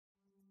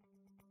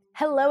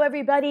Hello,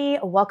 everybody.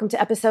 Welcome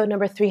to episode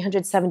number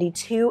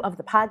 372 of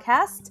the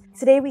podcast.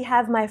 Today we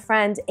have my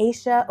friend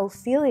Ayesha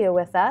Ophelia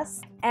with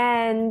us.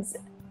 And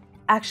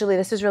actually,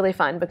 this is really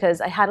fun because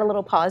I had a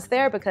little pause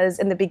there because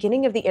in the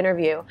beginning of the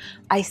interview,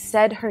 I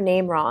said her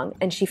name wrong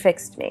and she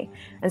fixed me.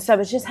 And so I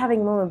was just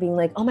having a moment being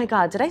like, oh my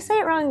God, did I say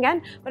it wrong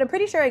again? But I'm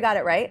pretty sure I got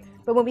it right.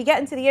 But when we get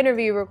into the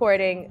interview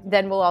recording,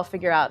 then we'll all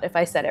figure out if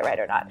I said it right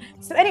or not.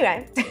 So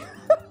anyway,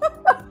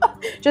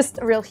 just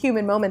a real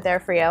human moment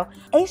there for you.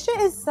 Ayesha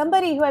is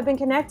somebody who I've been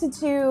connected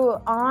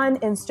to on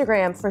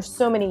Instagram for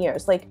so many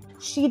years. Like,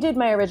 she did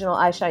my original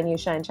I Shine, You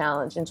Shine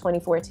challenge in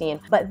 2014.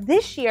 But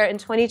this year in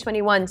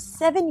 2021,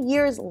 7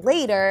 years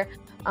later,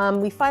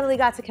 we finally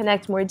got to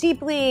connect more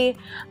deeply.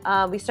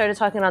 We started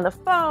talking on the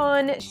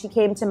phone. She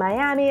came to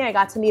Miami. I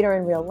got to meet her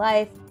in real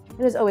life. It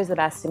was always the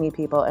best to meet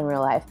people in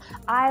real life.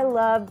 I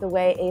love the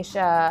way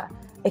Ayesha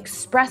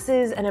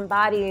expresses and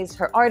embodies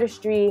her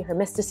artistry, her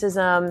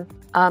mysticism,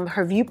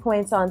 her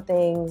viewpoints on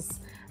things,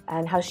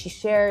 and how she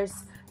shares.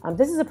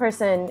 This is a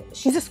person,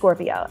 she's a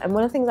Scorpio. And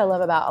one of the things I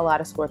love about a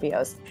lot of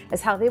Scorpios is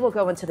how they will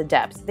go into the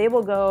depths. They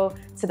will go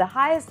to the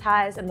highest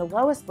highs and the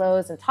lowest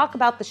lows and talk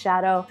about the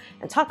shadow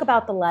and talk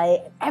about the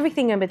light and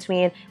everything in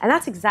between. And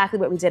that's exactly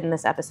what we did in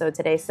this episode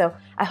today. So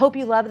I hope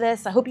you love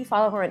this. I hope you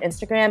follow her on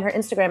Instagram. Her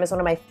Instagram is one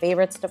of my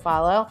favorites to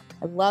follow.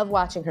 I love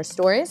watching her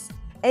stories.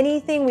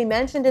 Anything we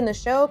mentioned in the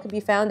show can be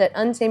found at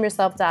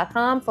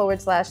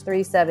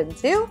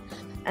untameyourself.com/372.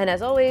 And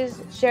as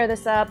always, share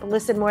this up,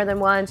 listen more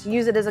than once,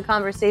 use it as a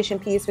conversation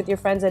piece with your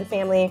friends and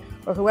family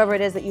or whoever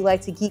it is that you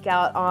like to geek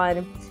out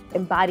on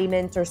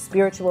embodiment or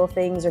spiritual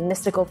things or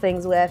mystical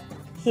things with,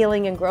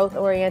 healing and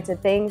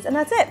growth-oriented things. And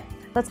that's it.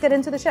 Let's get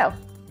into the show.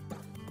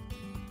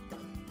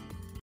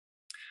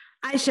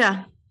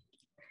 Ayesha,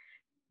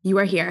 you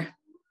are here.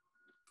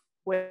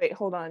 Wait,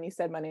 hold on. You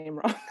said my name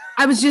wrong.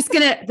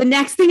 The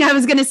next thing I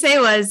was going to say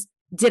was,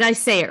 did I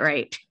say it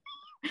right?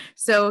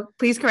 So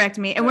please correct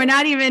me. And we're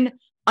not even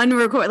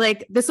unrecord,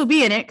 like this will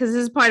be in it because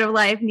this is part of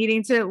life,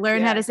 needing to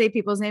learn how to say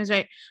people's names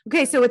right.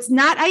 Okay. So it's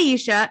not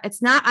Ayesha.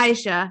 It's not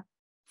Ayesha.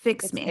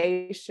 Fix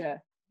me.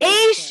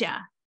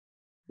 Ayesha.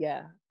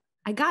 Yeah.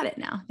 I got it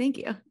now. Thank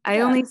you. I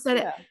only said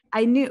it.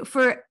 I knew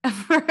for,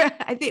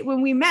 I think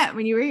when we met,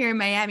 when you were here in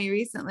Miami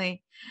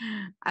recently,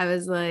 I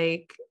was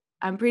like,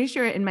 I'm pretty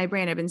sure in my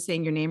brain, I've been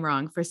saying your name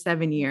wrong for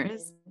 7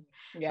 years.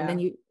 Yeah. And then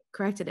you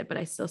corrected it, but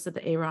I still said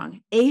the A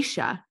wrong.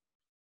 Ayesha.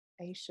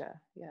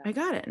 Yeah. I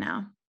got it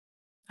now.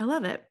 I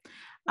love it.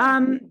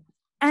 And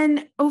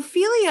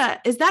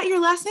Ophelia, is that your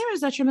last name or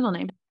is that your middle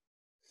name?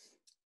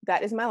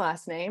 That is my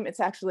last name. It's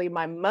actually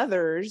my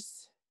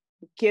mother's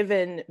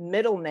given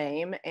middle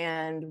name.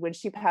 And when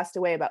she passed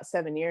away about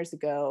 7 years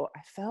ago, I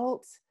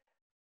felt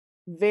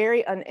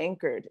very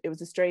unanchored. It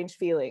was a strange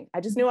feeling. I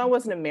just knew I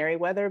wasn't a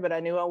Merriweather, but I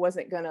knew I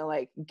wasn't going to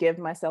like give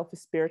myself a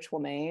spiritual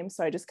name.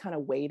 So I just kind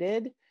of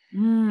waited.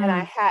 And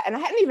I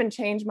hadn't even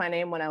changed my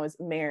name when I was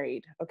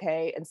married.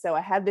 Okay. And so I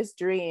had this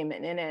dream,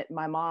 and in it,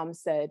 my mom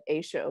said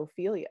Ayesha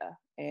Ophelia.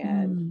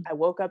 And I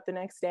woke up the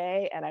next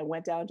day and I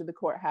went down to the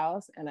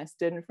courthouse and I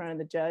stood in front of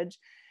the judge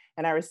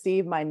and I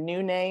received my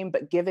new name,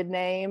 but given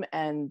name.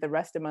 And the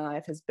rest of my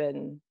life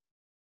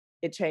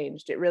it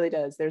changed. It really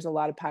does. There's a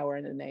lot of power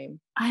in the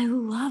name. I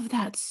love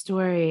that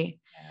story.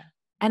 Yeah.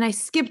 And I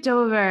skipped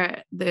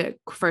over the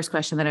first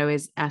question that I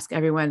always ask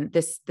everyone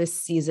this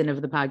season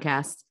of the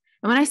podcast.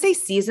 And when I say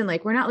season,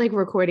 like we're not like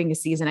recording a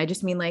season. I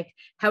just mean like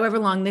however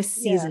long this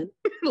season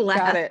lasts.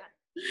 Got it.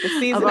 The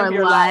season of our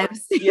your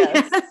lives.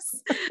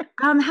 Yes.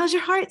 How's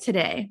your heart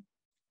today?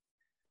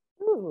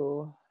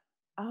 Ooh.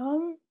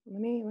 Let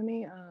me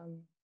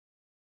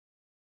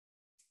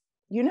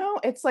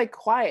it's like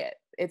quiet.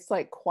 It's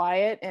like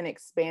quiet and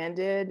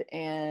expanded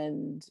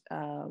and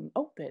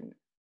open.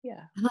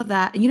 Yeah. I love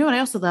that. And you know what I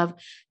also love?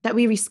 That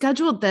we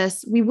rescheduled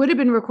this. We would have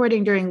been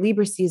recording during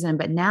Libra season,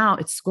 but now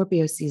it's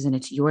Scorpio season.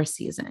 It's your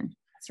season.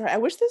 That's right. I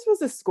wish this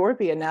was a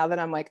Scorpion now that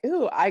I'm like,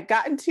 ooh, I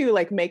got into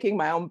like making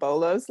my own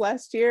bolos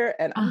last year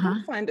and I'm going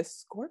to find a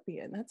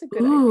Scorpion. That's a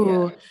good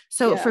idea.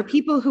 So for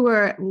people who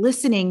are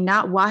listening,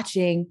 not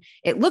watching,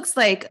 it looks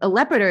like a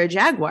leopard or a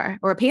jaguar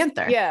or a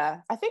panther.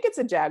 Yeah. I think it's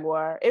a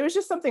jaguar. It was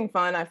just something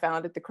fun I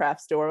found at the craft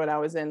store when I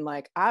was in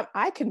like,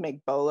 I can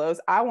make bolos.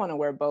 I want to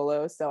wear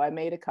bolos. So I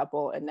made a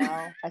couple and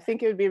now I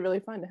think it would be really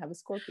fun to have a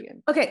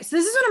Scorpion. Okay. So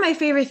this is one of my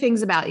favorite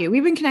things about you.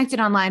 We've been connected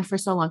online for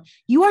so long.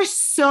 You are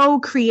so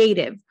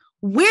creative.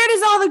 Where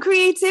does all the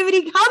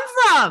creativity come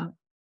from?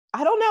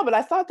 I don't know, but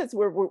I thought that's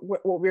what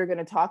we were going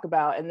to talk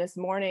about. And this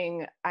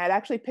morning, I had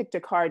actually picked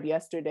a card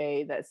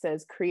yesterday that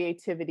says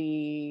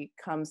creativity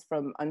comes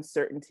from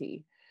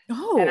uncertainty.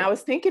 Oh. And I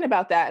was thinking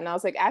about that. And I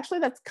was like, actually,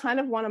 that's kind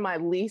of one of my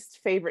least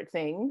favorite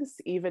things,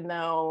 even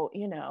though,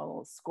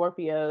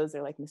 Scorpios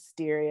are like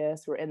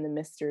mysterious. We're in the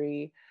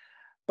mystery.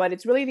 But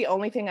it's really the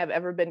only thing I've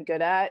ever been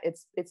good at.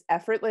 It's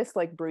effortless,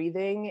 like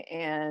breathing.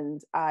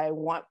 And I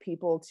want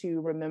people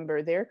to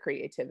remember their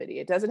creativity.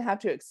 It doesn't have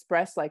to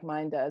express like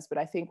mine does, but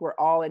I think we're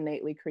all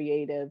innately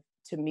creative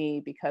to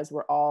me because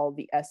we're all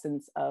the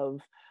essence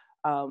of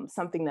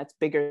something that's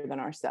bigger than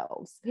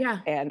ourselves. Yeah.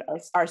 And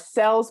our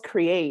cells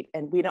create,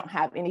 and we don't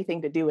have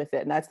anything to do with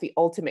it. And that's the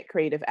ultimate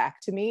creative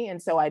act to me.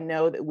 And so I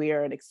know that we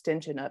are an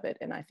extension of it.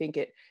 And I think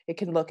it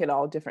can look at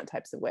all different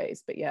types of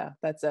ways. But yeah,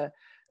 that's a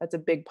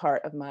big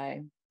part of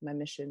my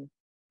mission.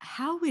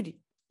 How would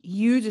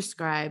you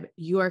describe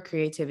your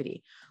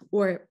creativity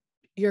or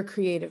your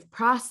creative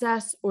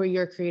process or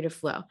your creative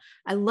flow?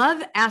 I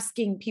love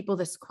asking people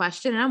this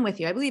question, and I'm with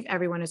you. I believe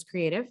everyone is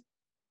creative.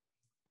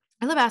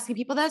 I love asking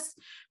people this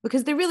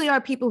because there really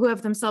are people who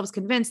have themselves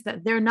convinced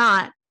that they're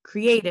not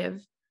creative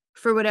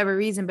for whatever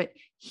reason, but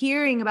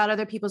hearing about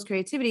other people's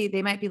creativity,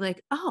 they might be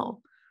like,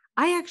 oh,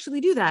 I actually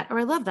do that, or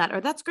I love that,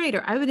 or that's great,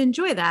 or I would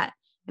enjoy that.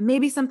 And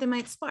maybe something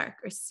might spark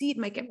or seed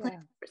might get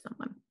planted for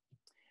someone.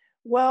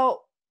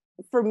 Well,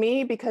 for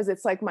me, because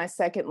it's like my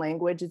second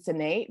language, it's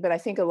innate, but I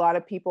think a lot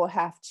of people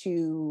have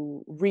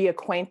to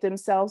reacquaint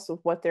themselves with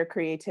what their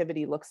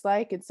creativity looks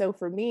like. And so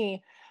for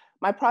me,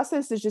 my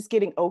process is just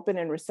getting open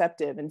and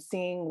receptive and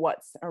seeing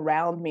what's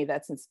around me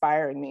that's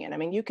inspiring me. And I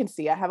mean, you can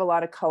see I have a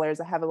lot of colors,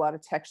 I have a lot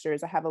of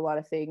textures, I have a lot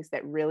of things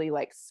that really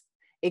like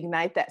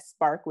ignite that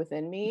spark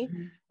within me.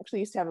 Mm-hmm. Actually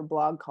used to have a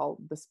blog called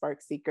The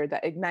Spark Seeker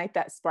that ignite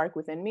that spark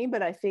within me.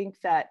 But I think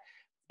that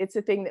it's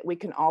a thing that we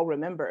can all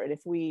remember. And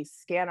if we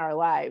scan our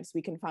lives,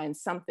 we can find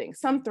something,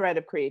 some thread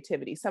of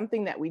creativity,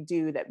 something that we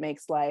do that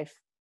makes life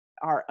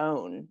our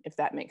own, if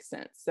that makes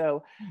sense.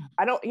 So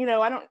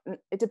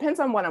it depends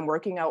on what I'm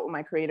working out, what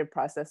my creative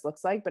process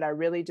looks like, but I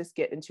really just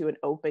get into an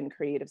open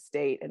creative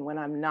state. And when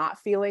I'm not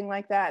feeling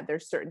like that,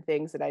 there's certain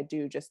things that I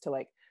do just to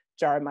like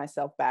jar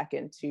myself back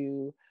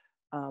into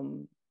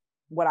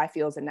what I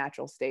feel is a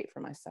natural state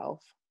for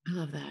myself. I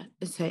love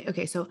that.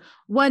 Okay. So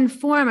one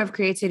form of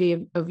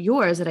creativity of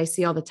yours that I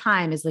see all the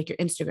time is like your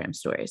Instagram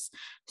stories.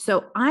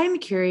 So I'm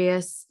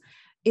curious,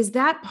 is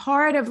that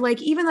part of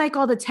like, even like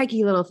all the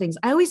techie little things?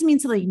 I always mean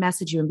to like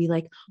message you and be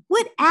like,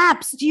 what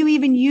apps do you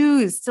even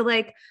use to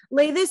like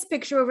lay this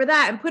picture over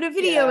that and put a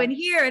video in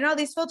here and all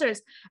these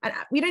filters? And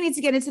we don't need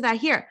to get into that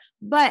here,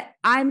 but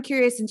I'm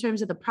curious in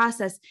terms of the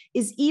process,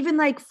 is even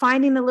like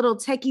finding the little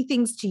techie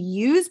things to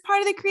use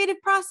part of the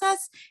creative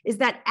process? Is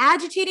that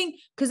agitating?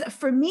 Because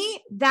for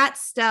me, that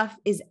stuff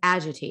is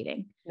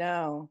agitating.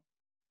 No.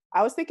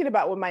 I was thinking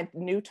about what my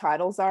new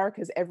titles are,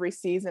 because every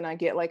season I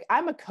get like,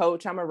 I'm a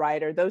coach, I'm a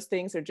writer. Those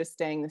things are just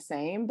staying the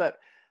same. But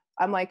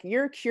I'm like,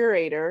 you're a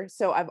curator.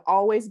 So I've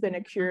always been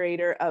a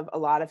curator of a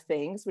lot of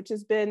things, which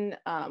has been,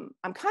 I'm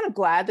kind of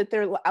glad that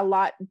they're a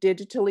lot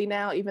digitally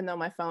now, even though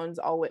my phone's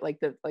always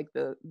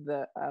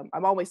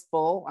I'm always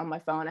full on my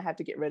phone. I have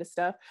to get rid of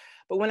stuff.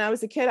 But when I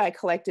was a kid, I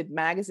collected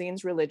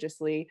magazines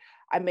religiously.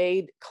 I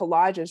made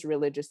collages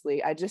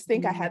religiously. I just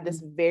think I had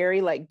this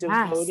very like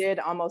devoted,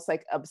 almost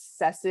like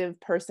obsessive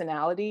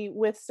personality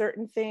with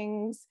certain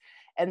things.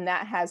 And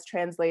that has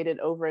translated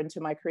over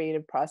into my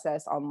creative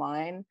process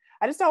online.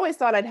 I just always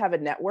thought I'd have a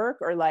network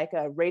or like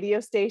a radio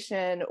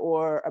station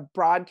or a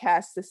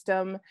broadcast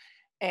system.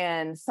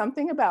 And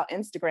something about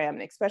Instagram,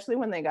 and especially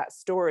when they got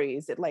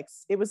stories,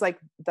 it was like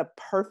the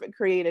perfect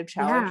creative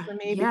challenge for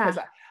me, because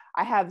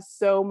I have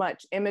so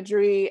much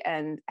imagery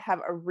and have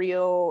a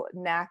real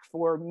knack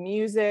for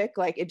music.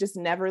 Like it just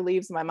never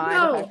leaves my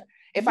mind.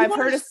 If I've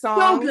heard a song.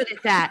 So good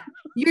at that.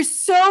 You're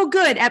so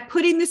good at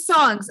putting the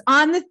songs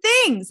on the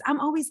things. I'm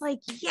always like,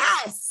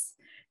 yes.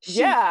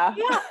 Yeah.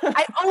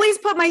 I always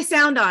put my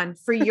sound on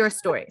for your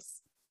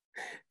stories.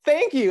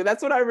 Thank you.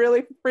 That's what I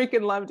really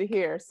freaking love to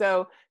hear.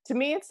 So to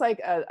me, it's like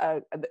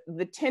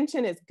the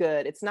tension is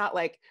good. It's not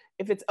like,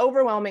 if it's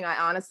overwhelming, I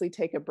honestly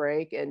take a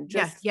break and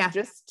just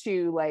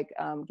to like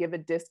give a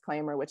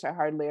disclaimer, which I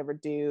hardly ever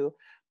do.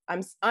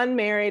 I'm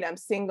unmarried, I'm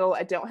single,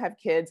 I don't have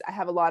kids, I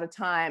have a lot of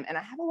time, and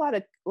I have a lot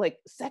of like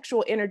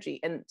sexual energy.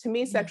 And to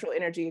me, sexual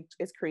energy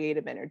is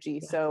creative energy.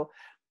 Yeah. So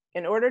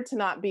in order to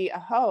not be a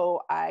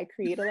hoe, I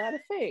create a lot of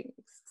things.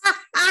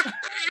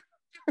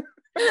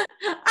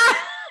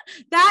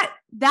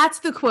 That's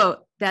the quote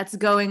that's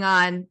going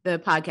on the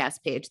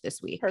podcast page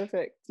this week.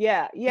 Perfect.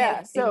 Yeah.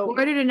 Yeah. So in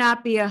order to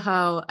not be a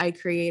hoe, I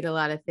create a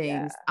lot of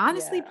things.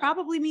 Honestly,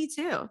 probably me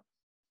too.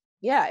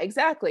 Yeah,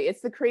 exactly.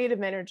 It's the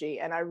creative energy.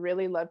 And I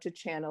really love to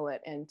channel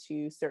it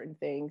into certain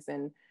things.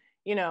 And,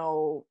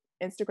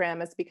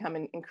 Instagram has become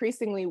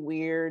increasingly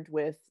weird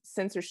with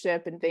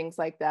censorship and things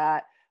like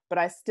that. But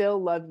I still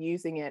love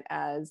using it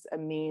as a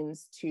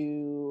means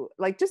to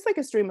just like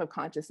a stream of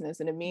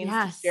consciousness and a means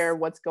to share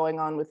what's going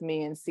on with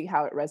me and see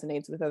how it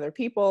resonates with other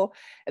people.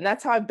 And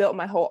that's how I've built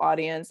my whole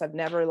audience. I've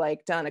never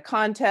done a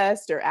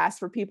contest or asked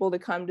for people to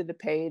come to the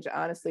page.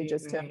 Honestly,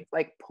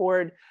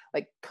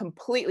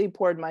 completely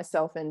poured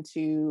myself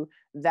into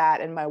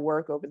that and my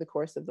work over the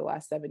course of the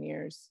last 7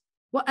 years.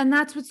 Well, and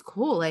that's what's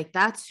cool.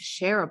 That's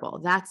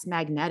shareable. That's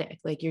magnetic.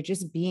 You're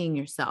just being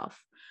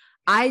yourself.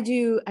 I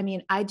do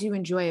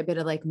enjoy a bit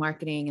of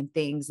marketing and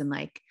things and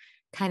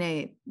kind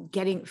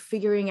of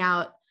figuring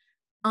out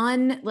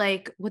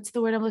what's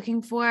the word I'm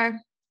looking for?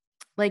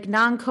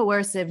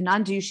 Non-coercive,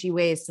 non-douchey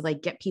ways to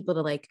get people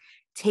to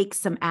take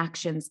some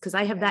actions. Cause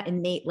I have that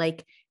innate,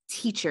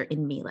 teacher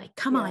in me. Like,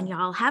 come Yeah. on,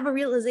 y'all, have a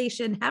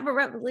realization, have a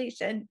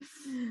revelation,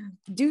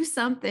 do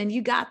something.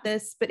 You got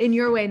this, but in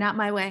your way, not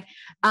my way.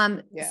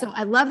 So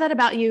I love that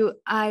about you.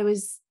 I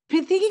was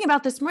thinking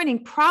about this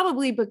morning,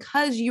 probably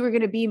because you were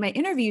going to be my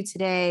interview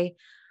today.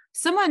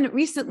 Someone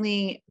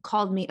recently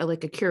called me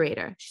like a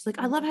curator. She's like,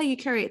 I love how you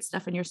curate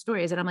stuff in your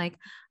stories. And I'm like,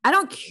 I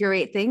don't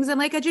curate things. I'm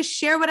like, I just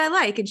share what I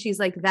like. And she's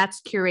like,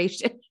 that's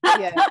curation.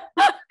 Yeah.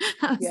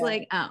 I was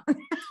like, oh.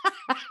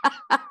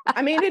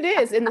 I mean, it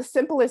is in the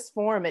simplest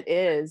form. It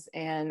is.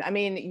 And I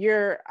mean,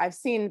 I've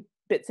seen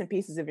bits and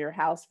pieces of your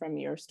house from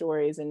your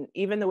stories, and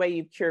even the way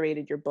you've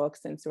curated your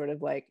books and sort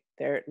of like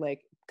they're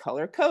like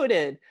color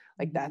coded,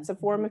 like that's a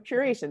form of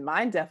curation.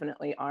 Mine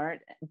definitely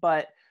aren't,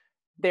 but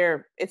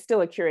it's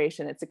still a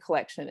curation. It's a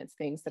collection. It's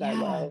things that I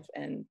love.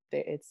 And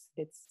it's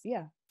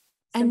simple.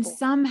 And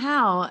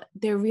somehow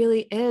there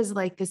really is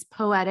like this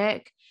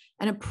poetic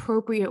and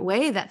appropriate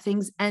way that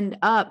things end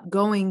up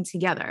going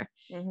together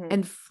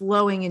and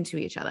flowing into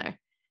each other.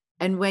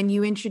 And when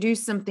you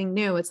introduce something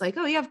new, it's like,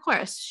 oh yeah, of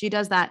course she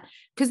does that.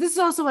 Because this is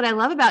also what I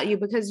love about you,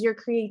 because your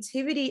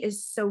creativity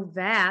is so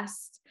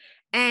vast.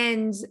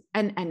 And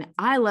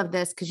I love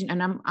this because,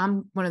 and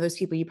I'm one of those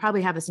people, you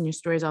probably have this in your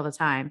stories all the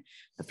time,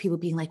 of people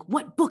being like,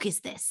 what book is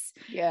this?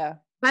 Yeah.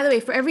 By the way,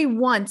 for every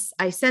once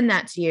I send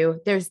that to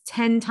you, there's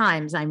 10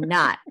 times I'm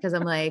not, because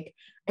I'm like,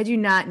 I do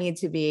not need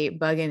to be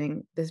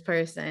bugging this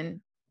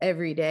person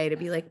every day to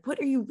be like, what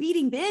are you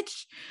reading,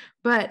 bitch?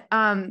 But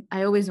I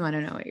always want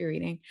to know what you're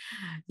reading.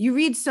 You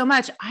read so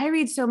much. I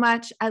read so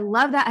much. I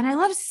love that. And I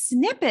love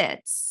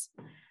snippets,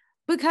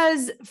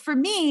 because for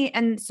me,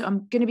 and so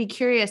I'm going to be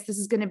curious, this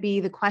is going to be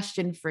the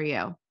question for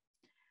you.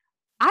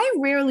 I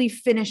rarely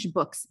finish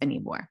books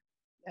anymore.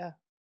 Yeah.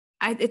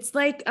 It's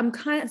like I'm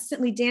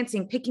constantly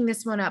dancing, picking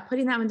this one up,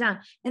 putting that one down.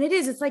 And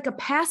it's like a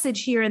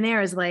passage here and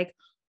there is like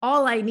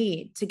all I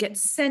need to get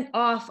sent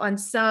off on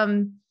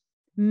some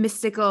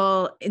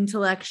mystical,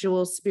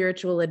 intellectual,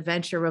 spiritual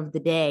adventure of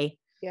the day.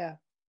 Yeah.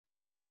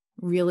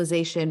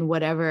 Realization,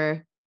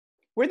 whatever.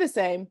 We're the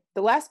same.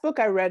 The last book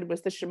I read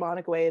was The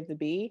Shamanic Way of the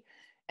Bee.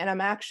 And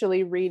I'm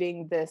actually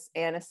reading this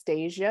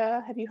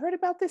Anastasia. Have you heard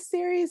about this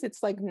series?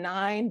 It's like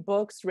 9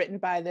 books written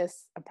by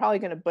this. I'm probably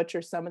going to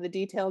butcher some of the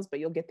details, but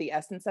you'll get the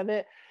essence of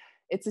it.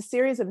 It's a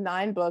series of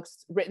 9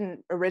 books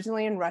written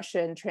originally in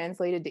Russian,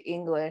 translated to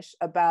English,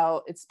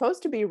 about, it's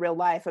supposed to be real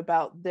life,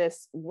 about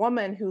this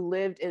woman who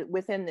lived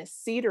within this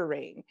cedar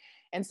ring.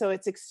 And so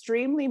it's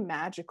extremely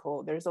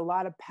magical. There's a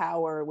lot of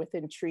power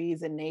within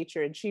trees and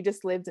nature. And she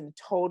just lived in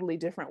a totally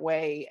different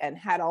way and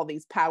had all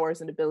these powers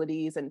and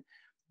abilities. And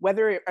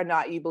whether or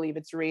not you believe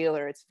it's real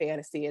or it's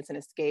fantasy, it's an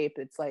escape.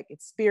 It's like,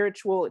 it's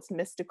spiritual, it's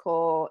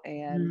mystical.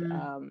 And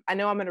I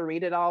know I'm going to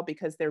read it all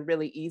because they're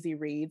really easy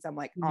reads. I'm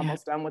like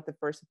almost done with the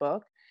first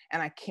book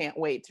and I can't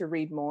wait to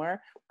read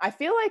more. I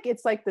feel like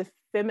it's like the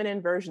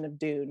feminine version of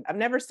Dune. I've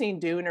never seen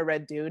Dune or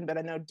read Dune, but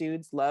I know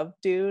dudes love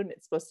Dune.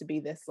 It's supposed to be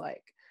this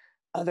like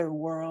other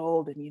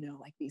world and, you know,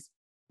 like these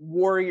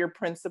warrior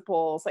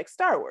principles, like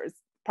Star Wars.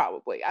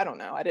 Probably. I don't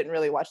know. I didn't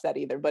really watch that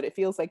either, but it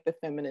feels like the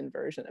feminine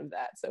version of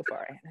that so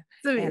far.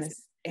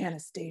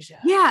 Anastasia.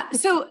 Yeah.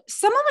 So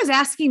someone was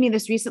asking me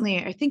this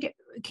recently. I think it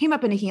came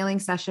up in a healing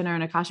session or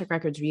an Akashic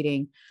Records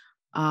reading.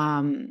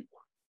 Or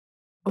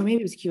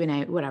maybe it was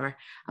Q&A, whatever.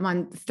 I'm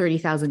on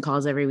 30,000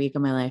 calls every week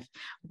of my life.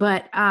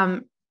 But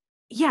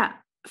yeah,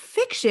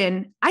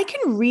 fiction, I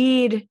can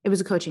read. It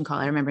was a coaching call.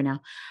 I remember now.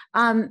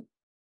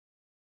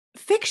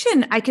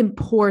 Fiction, I can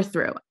pour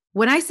through.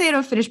 When I say I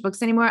don't finish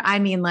books anymore, I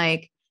mean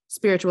like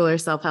spiritual or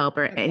self-help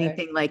or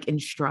anything like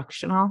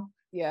instructional.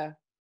 Yeah.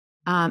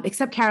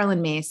 Except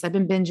Carolyn Mace. I've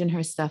been binging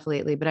her stuff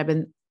lately, but I've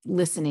been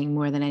listening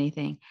more than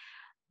anything.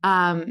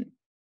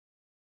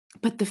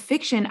 But the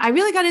fiction, I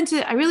really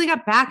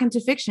got back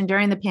into fiction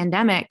during the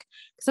pandemic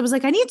because I was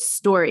like, I need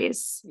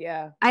stories.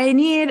 Yeah. I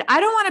don't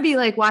want to be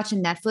like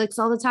watching Netflix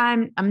all the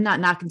time. I'm not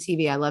knocking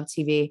TV. I love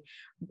TV,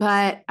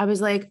 but I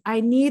was like, I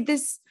need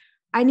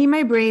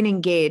my brain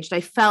engaged. I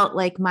felt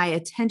like my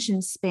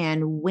attention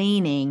span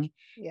waning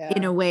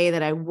in a way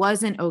that I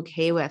wasn't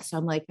okay with. So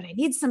I'm like, but I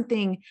need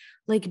something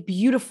like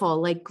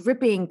beautiful, like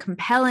gripping,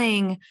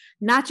 compelling,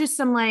 not just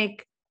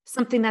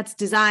something that's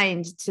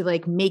designed to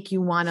like make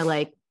you want to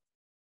like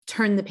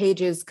turn the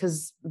pages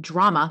because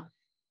drama.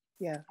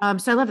 Yeah.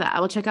 So I love that. I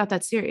will check out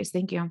that series.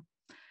 Thank you.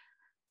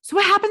 So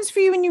what happens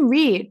for you when you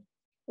read?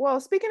 Well,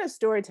 speaking of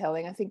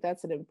storytelling, I think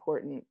that's an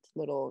important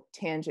little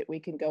tangent we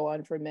can go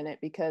on for a minute,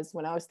 because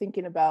when I was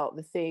thinking about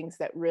the things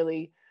that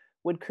really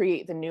would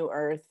create the new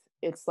earth,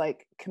 it's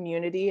like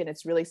community, and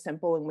it's really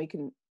simple, and we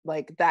can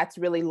like, that's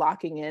really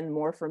locking in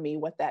more for me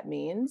what that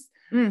means.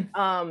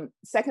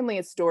 Secondly,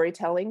 it's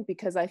storytelling,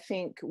 because I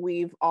think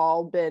we've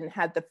all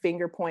had the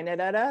finger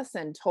pointed at us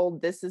and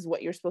told this is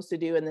what you're supposed to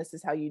do and this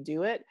is how you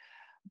do it.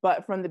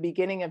 But from the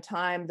beginning of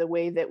time, the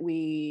way that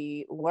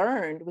we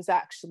learned was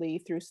actually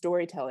through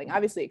storytelling,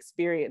 obviously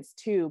experience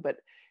too, but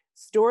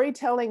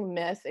storytelling,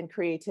 myth, and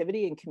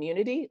creativity and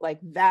community, like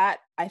that,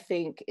 I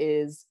think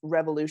is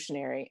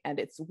revolutionary, and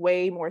it's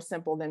way more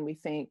simple than we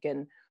think.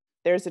 And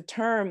there's a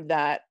term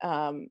that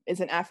is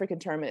an African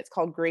term, and it's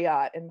called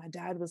griot. And my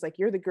dad was like,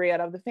 "You're the griot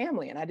of the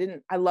family."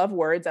 And I love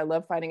words. I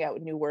love finding out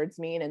what new words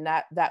mean. And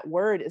that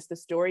word is the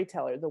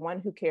storyteller, the one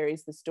who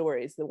carries the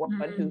stories, the one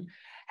who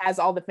has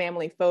all the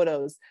family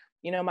photos.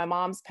 You know, my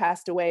mom's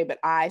passed away, but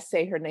I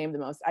say her name the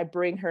most. I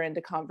bring her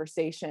into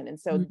conversation. And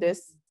so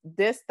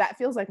that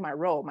feels like my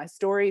role. My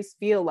stories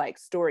feel like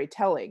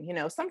storytelling. You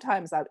know,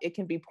 sometimes it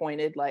can be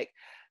pointed like,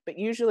 but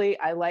usually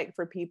I like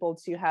for people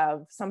to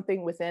have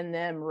something within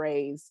them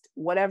raised,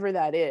 whatever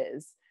that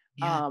is.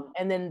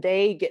 And then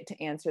they get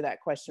to answer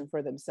that question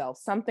for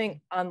themselves. Something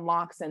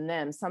unlocks in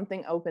them,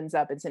 something opens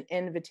up. It's an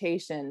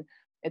invitation.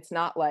 It's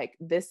not like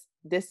this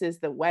is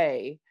the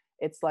way.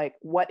 It's like,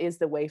 what is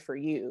the way for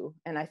you?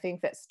 And I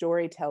think that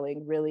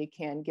storytelling really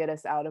can get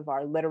us out of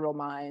our literal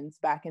minds,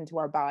 back into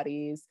our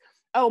bodies.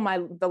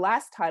 The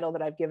last title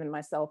that I've given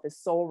myself is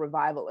Soul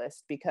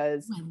Revivalist,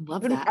 because I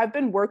love that. I've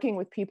been working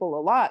with people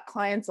a lot,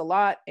 clients a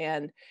lot.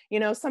 And,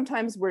 you know,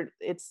 sometimes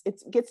it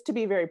gets to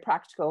be very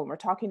practical, and we're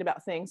talking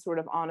about things sort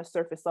of on a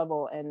surface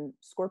level, and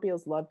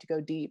Scorpios love to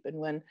go deep. And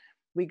when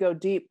we go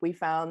deep, we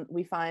find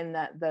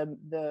that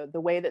the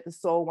way that the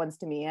soul wants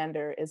to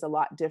meander is a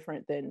lot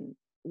different than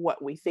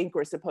what we think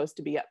we're supposed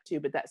to be up to,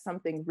 but that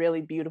something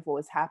really beautiful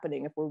is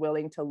happening if we're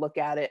willing to look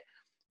at it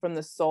from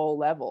the soul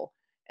level.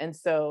 And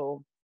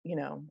so, you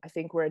know, I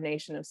think we're a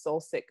nation of soul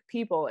sick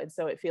people. And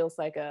so it feels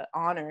like an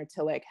honor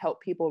to like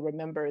help people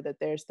remember that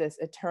there's this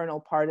eternal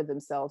part of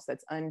themselves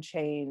that's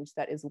unchanged,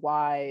 that is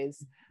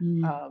wise,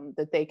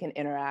 that they can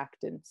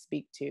interact and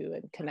speak to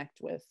and connect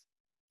with.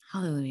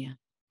 Hallelujah.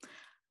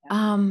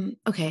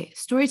 Okay.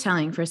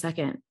 Storytelling for a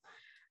second.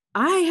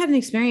 I had an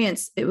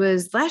experience. It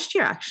was last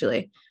year,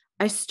 actually.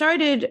 I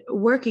started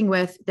working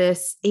with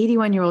this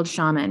 81-year-old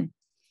shaman,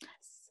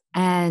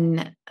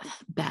 and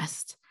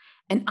best.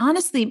 And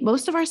honestly,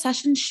 most of our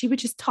sessions, she would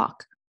just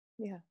talk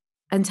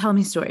and tell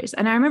me stories.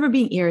 And I remember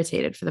being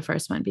irritated for the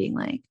first one, being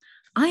like,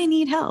 I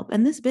need help.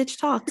 And this bitch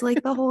talked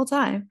like the whole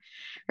time.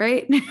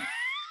 Right.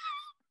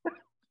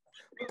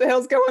 What the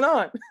hell's going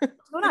on?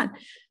 What's going on?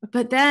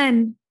 But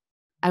then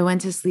I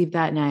went to sleep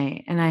that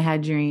night and I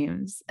had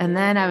dreams. And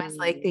then I was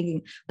like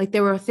thinking, like,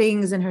 there were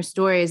things in her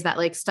stories that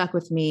like stuck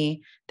with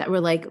me that were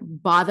like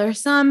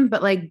bothersome,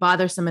 but like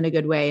bothersome in a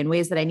good way, in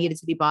ways that I needed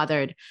to be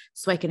bothered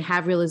so I can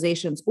have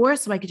realizations, or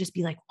so I could just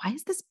be like, why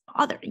is this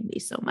bothering me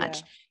so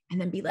much?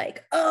 And then be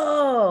like,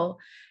 oh.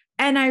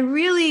 And I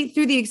really,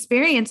 through the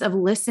experience of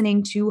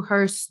listening to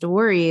her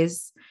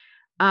stories,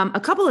 a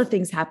couple of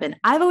things happened.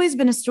 I've always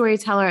been a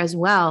storyteller as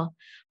well,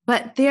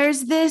 but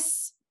there's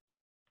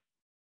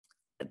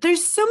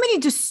so many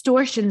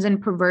distortions and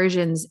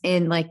perversions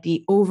in like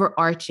the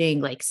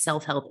overarching like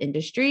self-help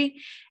industry.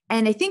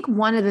 And I think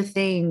one of the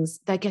things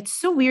that gets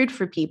so weird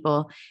for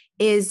people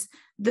is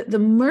the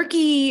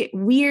murky,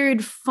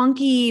 weird,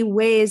 funky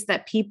ways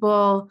that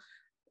people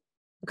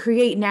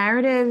create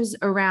narratives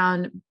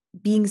around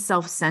being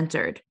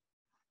self-centered,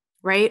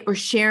 right? Or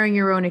sharing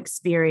your own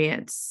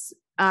experience,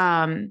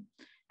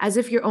 as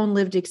if your own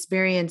lived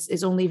experience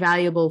is only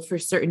valuable for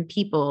certain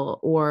people,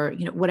 or,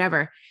 you know,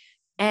 whatever.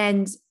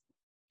 And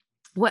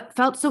what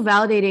felt so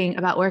validating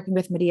about working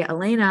with Maria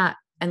Elena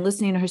and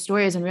listening to her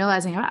stories and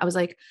realizing how I was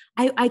like,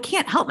 I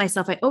can't help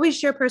myself. I always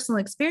share personal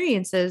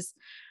experiences,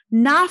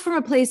 not from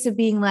a place of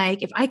being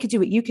like, if I could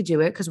do it, you could do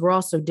it, because we're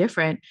all so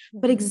different,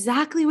 but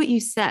exactly what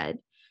you said,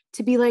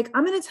 to be like,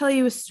 I'm going to tell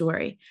you a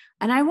story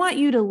and I want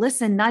you to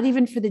listen, not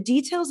even for the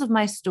details of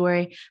my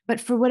story,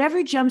 but for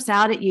whatever jumps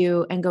out at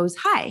you and goes,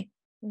 hi,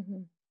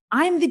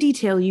 I'm the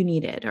detail you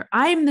needed, or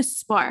I'm the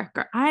spark,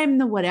 or I'm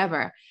the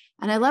whatever.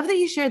 And I love that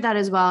you shared that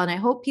as well. And I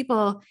hope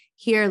people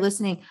here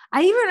listening,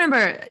 I even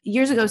remember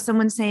years ago,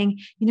 someone saying,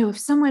 you know, if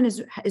someone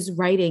is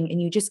writing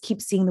and you just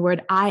keep seeing the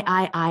word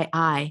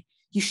I,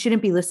 you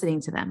shouldn't be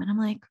listening to them. And I'm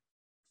like,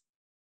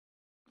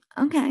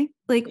 okay,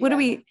 like,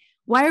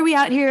 why are we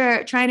out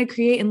here trying to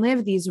create and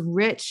live these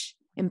rich,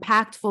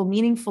 impactful,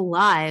 meaningful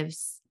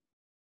lives?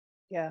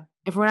 Yeah.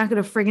 If we're not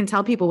going to friggin'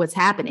 tell people what's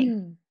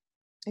happening.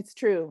 It's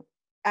true.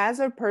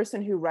 As a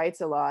person who writes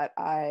a lot,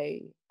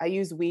 I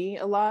use we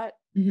a lot.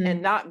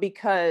 And not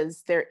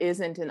because there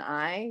isn't an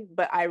I,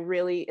 but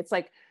it's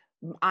like,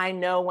 I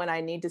know when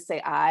I need to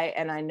say I,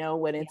 and I know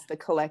when it's the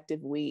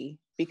collective we,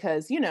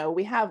 because, you know,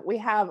 we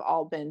have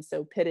all been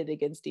so pitted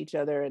against each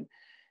other. And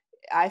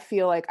I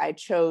feel like I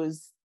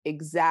chose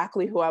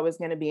exactly who I was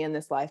going to be in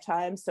this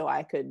lifetime, so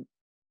I could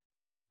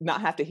not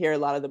have to hear a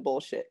lot of the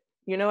bullshit.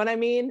 You know what I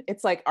mean?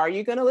 It's like, are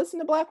you going to listen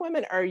to Black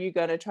women, or are you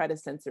going to try to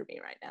censor me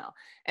right now?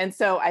 And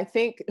so I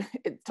think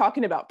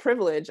talking about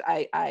privilege,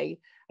 I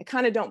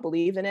kind of don't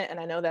believe in it. And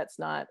I know that's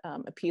not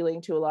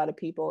appealing to a lot of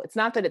people. It's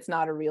not that it's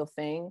not a real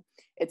thing.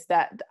 It's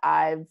that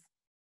I've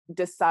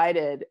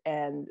decided,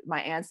 and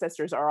my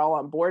ancestors are all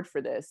on board for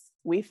this.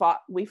 We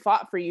fought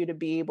for you to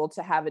be able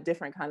to have a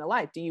different kind of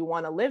life. Do you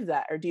want to live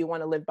that, or do you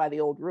want to live by the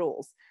old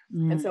rules?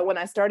 And so when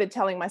I started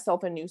telling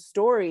myself a new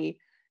story,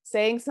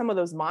 saying some of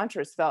those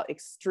mantras felt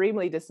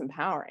extremely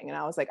disempowering. And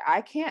I was like, I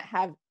can't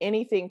have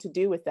anything to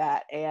do with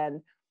that.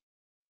 And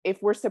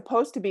if we're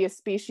supposed to be a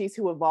species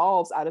who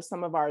evolves out of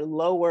some of our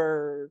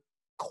lower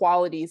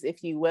qualities,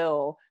 if you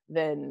will,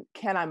 then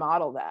can I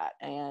model that?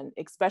 And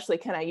especially,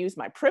 can I use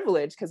my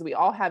privilege? Because we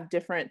all have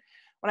different,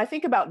 when I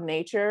think about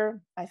nature,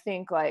 I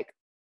think like,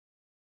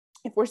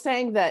 if we're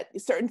saying that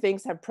certain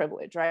things have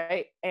privilege,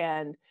 right?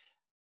 And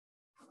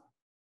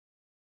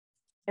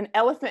an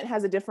elephant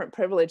has a different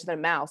privilege than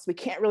a mouse. We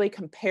can't really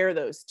compare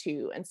those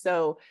two. And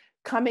so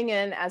coming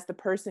in as the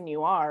person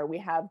you are, we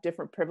have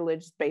different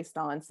privilege based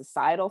on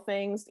societal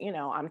things. You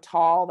know, I'm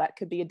tall, that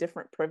could be a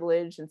different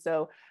privilege. And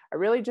so I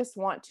really just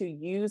want to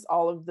use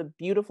all of the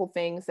beautiful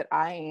things that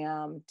I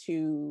am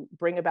to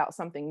bring about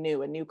something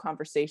new, a new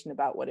conversation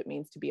about what it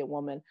means to be a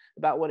woman,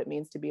 about what it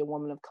means to be a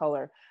woman of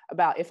color,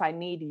 about if I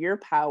need your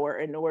power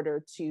in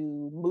order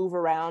to move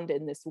around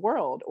in this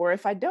world, or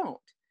if I don't,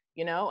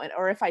 you know, and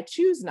or if I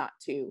choose not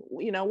to,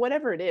 you know,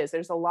 whatever it is.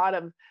 There's a lot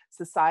of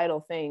societal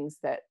things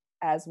that,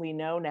 as we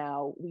know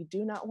now, we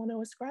do not want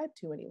to ascribe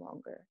to any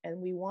longer, and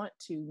we want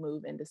to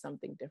move into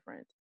something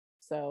different.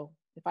 So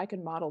if I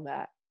can model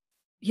that.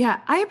 Yeah,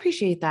 I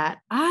appreciate that.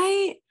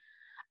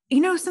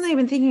 Something I've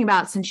been thinking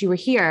about since you were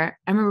here,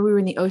 I remember we were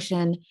in the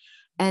ocean,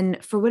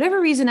 and for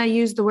whatever reason, I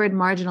used the word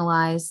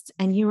marginalized,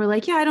 and you were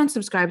like, yeah, I don't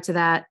subscribe to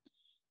that.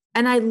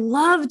 And I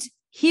loved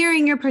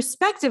hearing your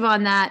perspective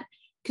on that.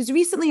 Because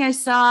recently I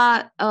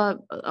saw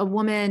a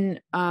woman,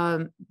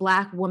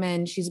 Black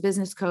woman, she's a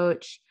business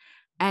coach,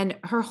 and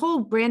her whole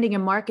branding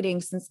and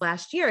marketing since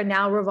last year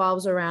now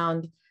revolves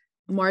around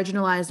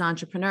marginalized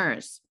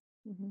entrepreneurs.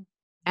 Mm-hmm.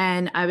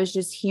 And I was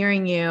just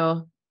hearing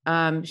you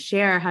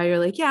share how you're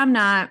like, yeah, I'm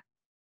not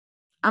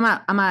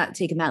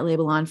taking that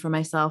label on for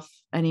myself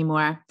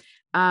anymore.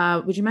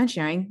 Would you mind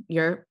sharing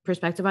your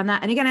perspective on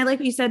that? And again, I like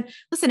what you said.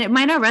 Listen, it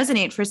might not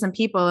resonate for some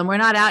people, and we're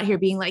not out here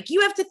being like,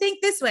 you have to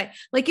think this way.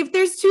 Like, if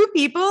there's two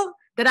people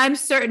that I'm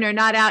certain are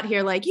not out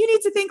here like, you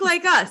need to think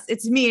like us,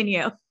 it's me and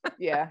you.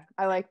 Yeah,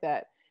 I like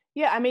that.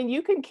 Yeah, I mean,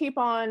 you can keep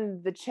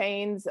on the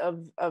chains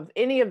of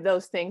any of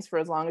those things for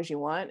as long as you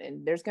want,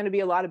 and there's going to be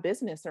a lot of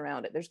business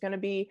around it. There's going to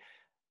be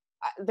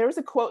there was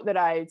a quote that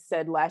I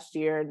said last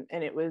year,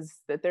 and it was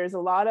that there's a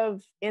lot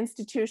of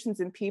institutions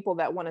and people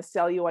that want to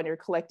sell you on your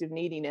collective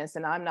neediness,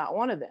 and I'm not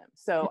one of them.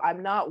 So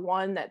I'm not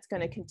one that's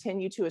going to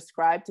continue to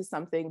ascribe to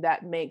something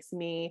that makes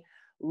me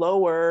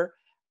lower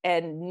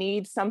and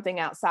need something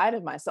outside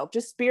of myself.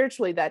 Just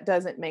spiritually, that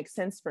doesn't make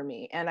sense for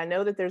me. And I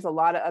know that there's a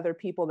lot of other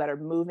people that are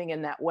moving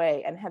in that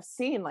way and have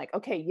seen like,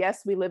 okay,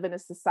 yes, we live in a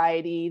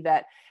society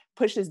that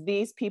pushes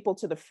these people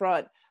to the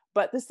front,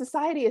 but the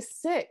society is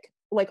sick.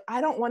 Like,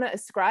 I don't want to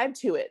ascribe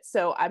to it.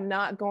 So I'm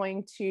not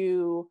going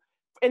to,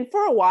 and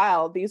for a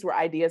while, these were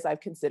ideas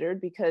I've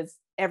considered because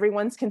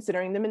everyone's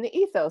considering them in the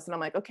ethos. And I'm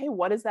like, okay,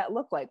 what does that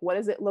look like? What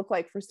does it look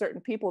like for certain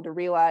people to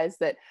realize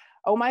that,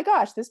 oh my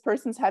gosh, this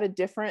person's had a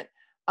different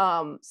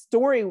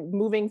story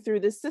moving through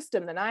this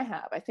system than I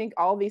have. I think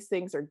all these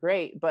things are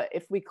great, but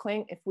if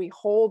we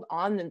hold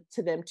on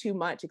to them too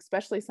much,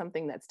 especially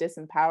something that's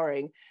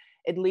disempowering,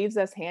 it leaves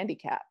us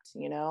handicapped,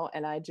 you know,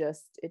 and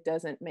it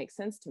doesn't make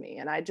sense to me.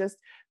 And I just,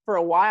 for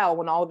a while,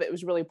 when all of it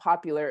was really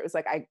popular, it was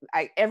like,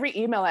 every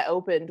email I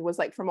opened was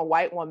like from a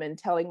white woman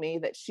telling me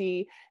that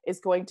she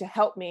is going to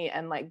help me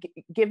and like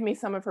give me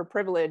some of her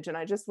privilege. And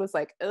I just was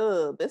like,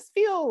 oh, this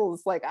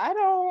feels like,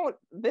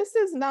 this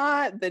is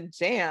not the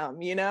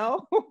jam, you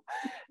know?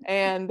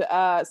 And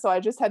so I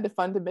just had to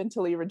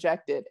fundamentally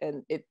reject it.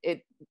 And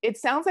it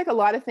sounds like a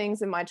lot of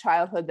things in my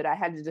childhood that I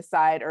had to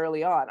decide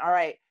early on. All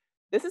right,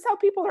 this is how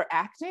people are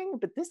acting,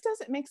 but this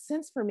doesn't make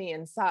sense for me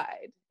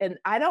inside. And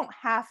I don't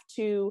have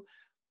to,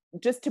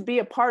 just to be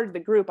a part of the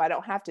group, I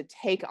don't have to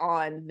take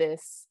on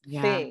this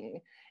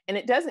thing. And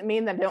it doesn't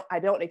mean that I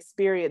don't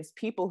experience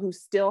people who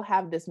still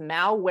have this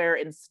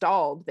malware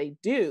installed. They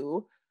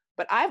do,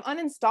 but I've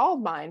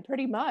uninstalled mine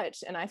pretty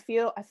much. And I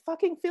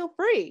fucking feel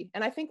free.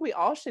 And I think we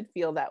all should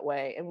feel that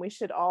way. And we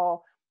should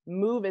all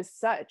move as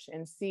such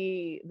and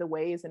see the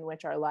ways in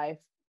which our life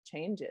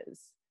changes,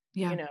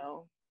 you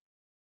know?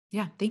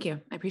 Yeah, thank you.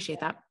 I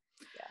appreciate that.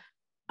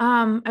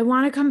 Yeah. I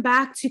want to come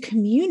back to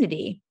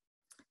community.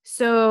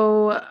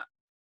 So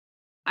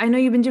I know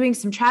you've been doing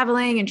some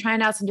traveling and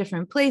trying out some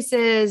different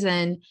places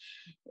and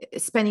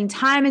spending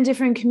time in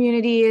different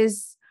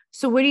communities.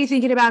 So what are you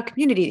thinking about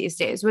community these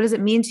days? What does it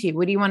mean to you?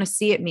 What do you want to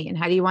see it mean?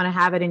 How do you want to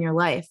have it in your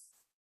life?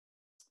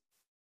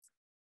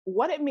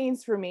 What it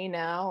means for me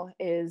now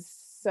is,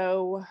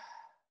 so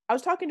I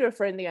was talking to a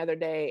friend the other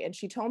day, and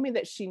she told me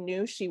that she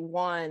knew she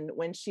won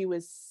when she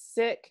was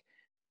sick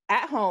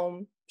at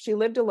home. She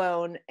lived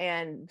alone,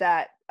 and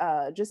that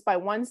just by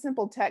one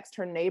simple text,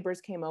 her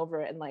neighbors came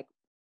over and like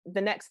the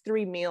next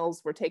 3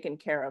 meals were taken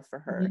care of for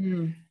her.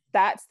 Mm-hmm.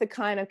 That's the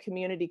kind of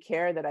community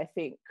care that I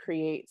think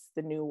creates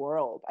the new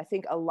world. I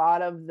think a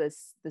lot of the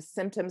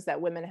symptoms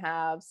that women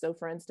have, so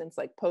for instance,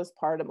 like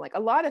postpartum, like a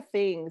lot of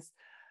things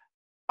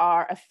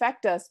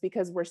affect us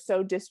because we're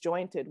so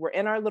disjointed. We're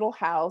in our little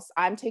house.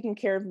 I'm taking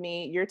care of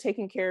me. You're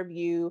taking care of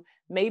you.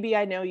 Maybe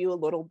I know you a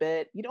little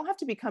bit. You don't have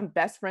to become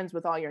best friends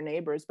with all your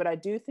neighbors, but I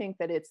do think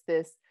that it's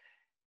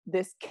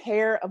this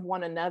care of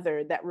one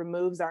another that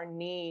removes our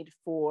need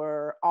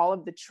for all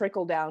of the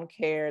trickle down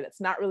care that's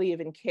not really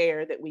even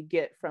care that we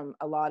get from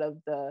a lot of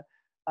the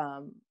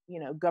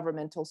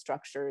governmental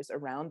structures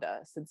around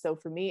us. And so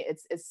for me,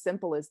 it's as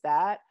simple as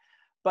that.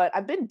 But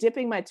I've been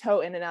dipping my toe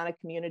in and out of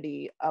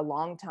community a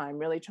long time,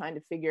 really trying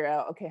to figure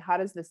out, okay, how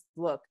does this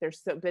look?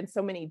 Been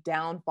so many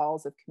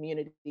downfalls of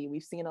community.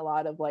 We've seen a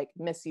lot of like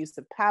misuse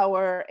of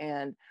power,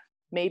 and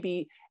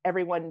maybe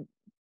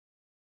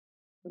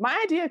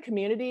my idea of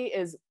community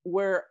is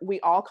where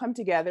we all come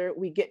together,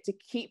 we get to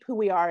keep who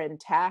we are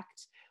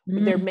intact.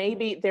 There may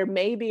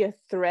be a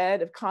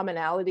thread of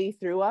commonality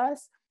through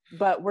us,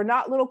 but we're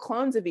not little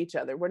clones of each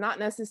other. We're not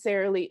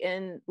necessarily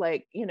in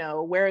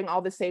wearing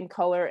all the same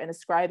color and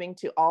ascribing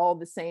to all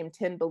the same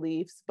 10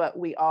 beliefs, but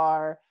we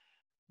are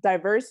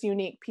diverse,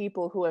 unique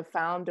people who have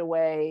found a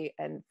way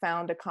and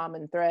found a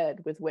common thread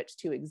with which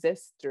to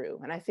exist through.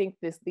 And I think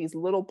these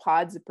little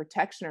pods of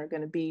protection are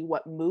going to be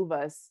what move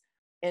us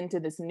into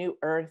this new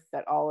earth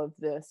that all of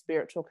the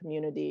spiritual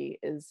community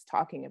is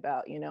talking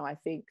about. I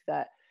think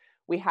that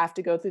we have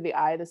to go through the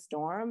eye of the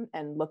storm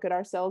and look at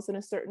ourselves in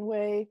a certain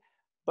way.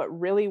 But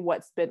really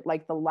what's been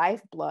like the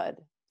lifeblood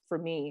for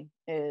me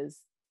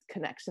is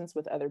connections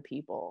with other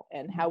people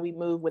and how we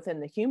move within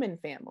the human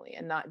family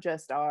and not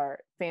just our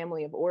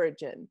family of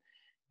origin.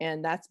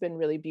 And that's been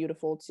really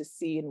beautiful to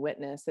see and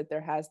witness, that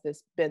there has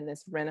been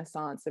this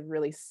renaissance of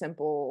really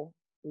simple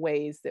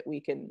ways that we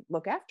can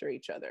look after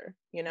each other,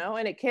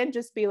 and it can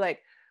just be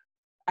like,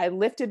 I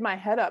lifted my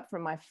head up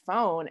from my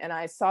phone and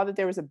I saw that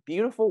there was a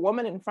beautiful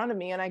woman in front of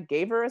me and I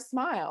gave her a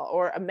smile,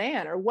 or a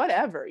man, or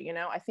whatever.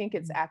 I think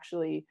it's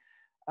actually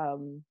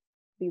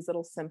these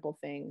little simple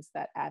things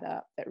that add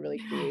up that really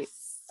create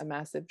a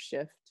massive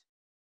shift.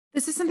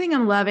 This is something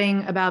I'm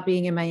loving about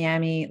being in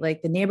Miami.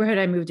 Like the neighborhood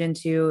I moved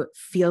into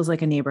feels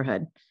like a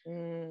neighborhood.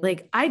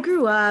 Like I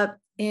grew up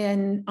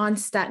on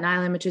Staten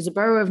Island, which is a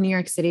borough of New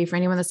York City, for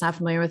anyone that's not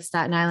familiar with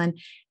Staten Island.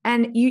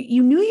 And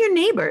you knew your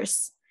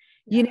neighbors,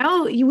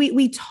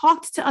 we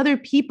talked to other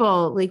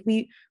people, like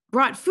we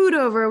brought food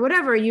over or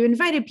whatever, you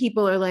invited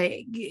people, or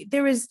like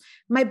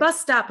my bus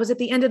stop was at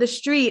the end of the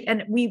street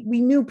and we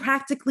knew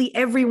practically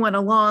everyone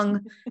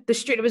along the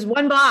street. It was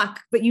one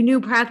block, but you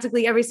knew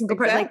practically every single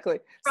person. Exactly.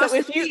 So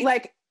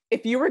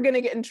if you were going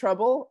to get in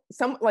trouble,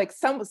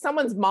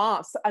 someone's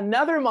mom,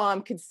 another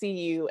mom could see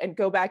you and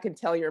go back and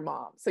tell your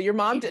mom. So your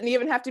mom didn't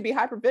even have to be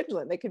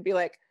hypervigilant. They could be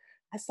like,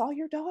 I saw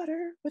your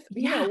daughter with,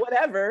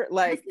 whatever.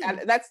 Like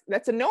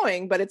that's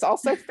annoying, but it's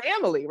also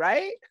family,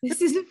 right?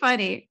 This isn't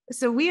funny.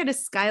 So we had a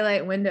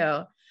skylight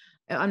window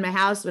on my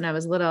house when I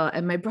was little,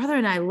 and my brother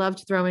and I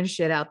loved throwing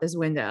shit out this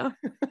window.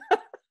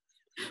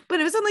 But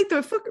it was on like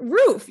the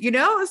roof,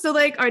 So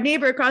like our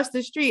neighbor across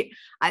the street,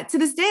 to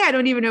this day, I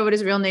don't even know what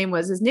his real name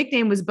was. His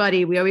nickname was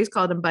Buddy. We always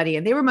called him Buddy.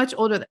 And they were much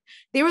older.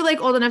 They were like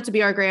old enough to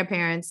be our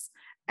grandparents.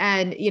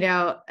 And,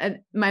 and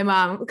my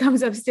mom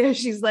comes upstairs.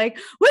 She's like,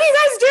 what are you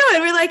guys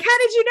doing? We're like, how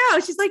did you know?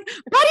 She's like,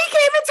 Buddy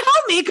came and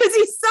told me because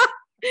he saw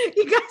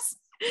you guys.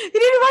 He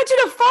didn't want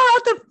you to fall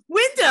out the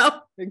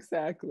window.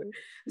 Exactly.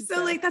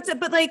 So like, that's it.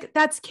 But like,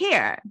 that's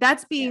care.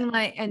 That's being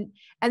like, and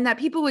that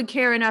people would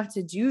care enough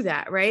to do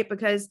that. Right.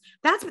 Because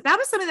that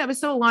was something that was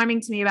so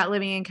alarming to me about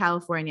living in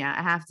California,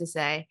 I have to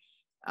say.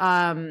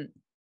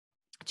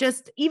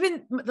 Just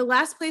even the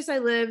last place I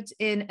lived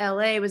in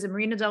LA was in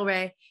Marina Del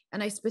Rey.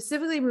 And I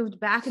specifically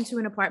moved back into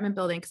an apartment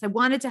building because I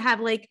wanted to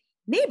have like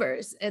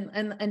neighbors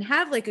and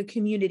have like a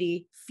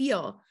community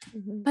feel,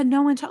 but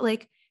no one talked.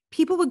 Like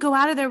people would go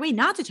out of their way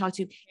not to talk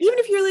to you, even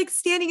if you're like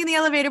standing in the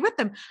elevator with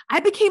them.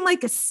 I became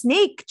like a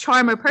snake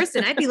charmer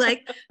person. I'd be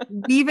like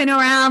weaving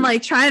around,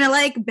 like trying to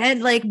like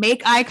bend, like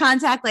make eye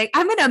contact. Like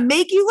I'm going to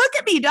make you look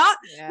at me, dog.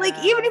 Like,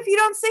 even if you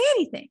don't say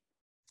anything.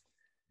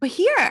 But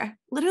here,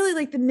 literally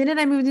like the minute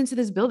I moved into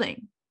this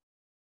building,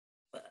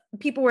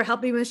 people were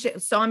helping me with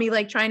shit, saw me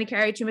like trying to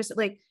carry too much,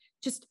 like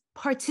just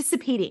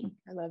participating.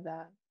 I love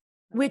that.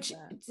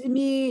 To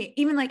me,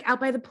 even like out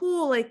by the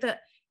pool, like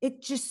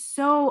it's just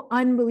so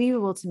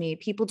unbelievable to me.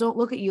 People don't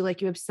look at you like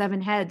you have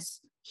 7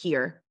 heads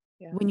here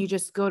when you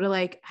just go to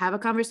like have a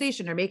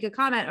conversation or make a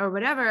comment or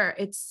whatever.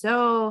 It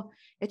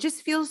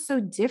just feels so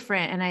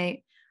different. And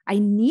I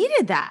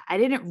needed that. I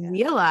didn't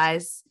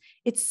realize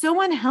it's so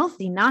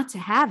unhealthy not to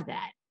have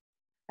that.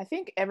 I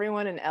think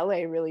everyone in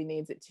LA really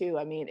needs it too.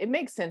 I mean, it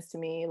makes sense to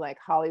me, like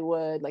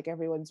Hollywood, like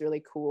everyone's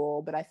really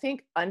cool, but I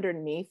think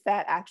underneath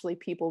that, actually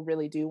people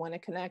really do want to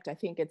connect. I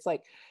think it's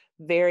like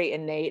very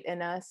innate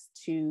in us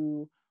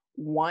to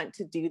want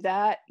to do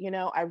that.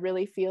 I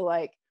really feel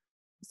like,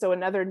 so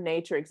another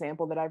nature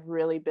example that I've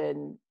really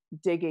been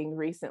digging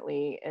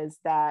recently is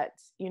that,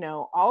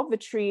 all of the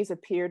trees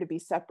appear to be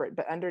separate,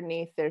 but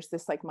underneath there's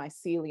this like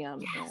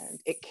mycelium and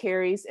it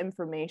carries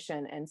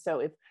information. And so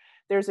if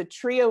there's a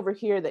tree over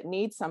here that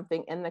needs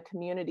something in the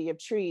community of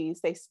trees,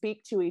 they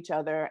speak to each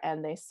other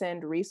and they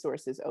send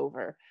resources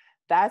over.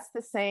 That's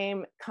the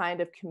same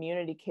kind of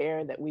community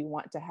care that we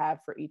want to have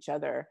for each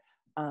other.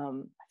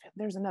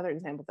 There's another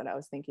example that I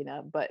was thinking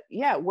of, but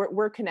yeah,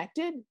 we're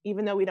connected,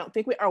 even though we don't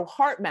think we are.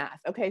 Heart math.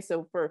 Okay.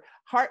 So for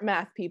heart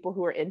math people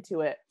who are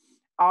into it,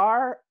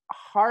 our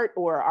heart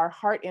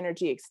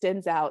energy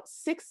extends out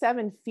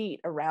 6-7 feet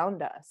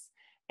around us.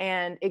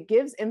 and it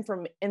gives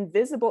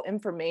invisible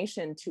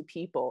information to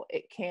people.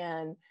 It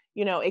can,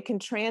 it can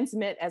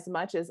transmit as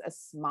much as a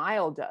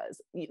smile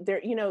does.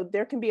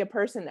 There can be a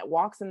person that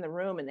walks in the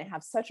room and they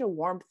have such a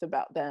warmth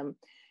about them.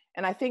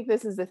 And I think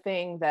this is the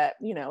thing that,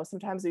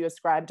 sometimes we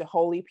ascribe to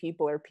holy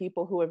people or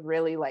people who have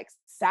really like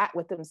sat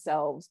with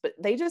themselves, but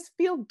they just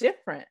feel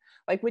different.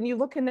 Like when you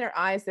look in their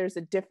eyes, there's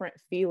a different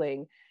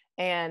feeling.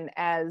 And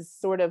as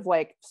sort of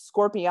like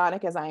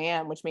scorpionic as I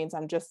am, which means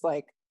I'm just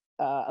like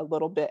a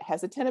little bit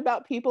hesitant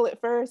about people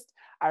at first,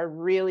 I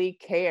really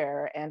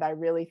care. And I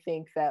really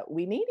think that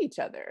we need each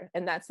other.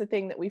 And that's the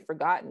thing that we've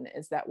forgotten,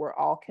 is that we're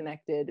all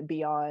connected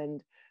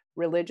beyond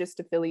religious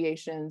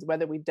affiliations,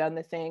 whether we've done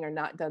the thing or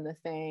not done the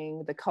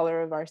thing, the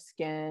color of our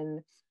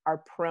skin, our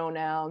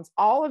pronouns,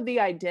 all of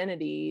the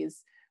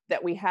identities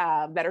that we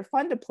have that are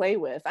fun to play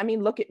with. I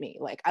mean, look at me.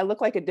 Like, I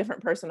look like a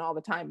different person all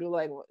the time. People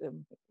are like,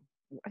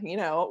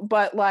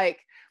 but like,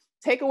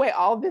 take away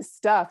all this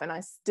stuff and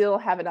I still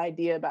have an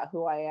idea about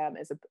who I am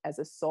as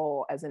a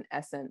soul, as an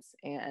essence.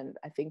 And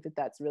I think that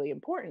that's really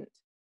important.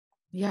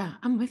 Yeah,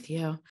 I'm with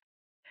you.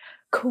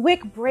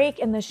 Quick break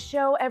in the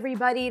show,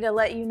 everybody, to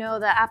let you know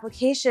that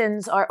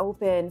applications are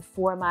open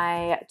for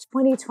my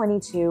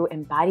 2022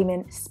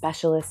 Embodiment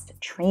Specialist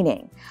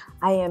training.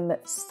 I am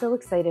so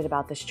excited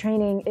about this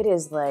training. It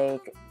is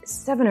like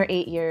 7 or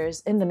 8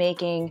 years in the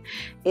making.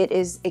 It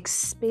is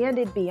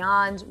expanded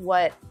beyond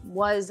what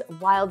was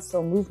Wild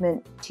Soul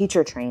Movement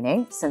teacher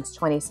training since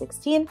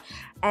 2016.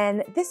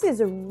 And this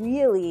is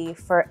really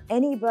for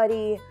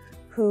anybody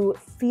who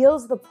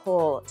feels the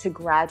pull to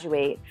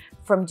graduate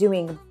from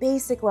doing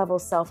basic level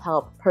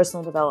self-help,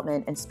 personal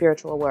development, and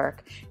spiritual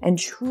work, and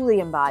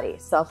truly embody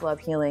self-love,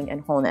 healing,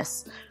 and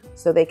wholeness,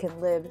 so they can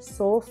live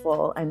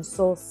soulful and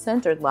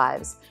soul-centered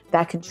lives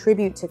that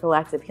contribute to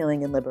collective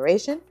healing and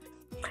liberation,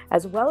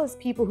 as well as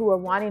people who are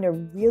wanting to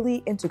really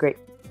integrate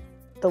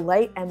the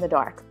light and the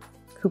dark,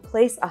 who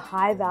place a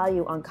high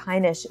value on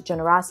kindness,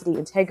 generosity,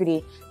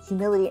 integrity,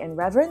 humility, and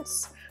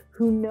reverence,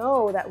 who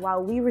know that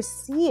while we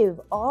receive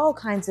all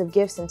kinds of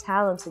gifts and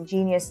talents and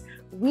genius,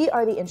 we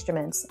are the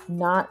instruments,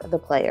 not the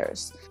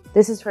players.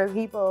 This is for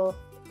people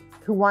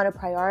who want to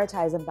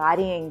prioritize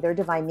embodying their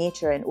divine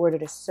nature in order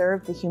to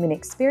serve the human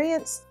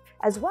experience,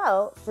 as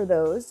well for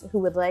those who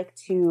would like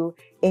to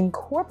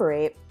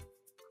incorporate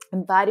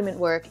embodiment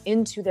work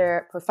into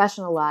their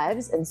professional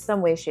lives in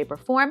some way, shape, or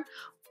form,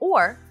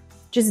 or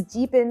just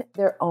deepen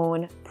their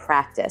own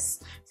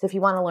practice. So if you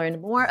want to learn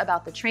more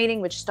about the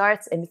training, which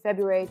starts in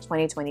February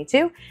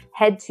 2022,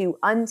 head to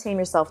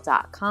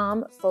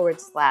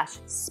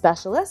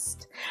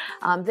untameyourself.com/specialist.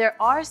 There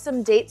are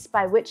some dates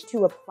by which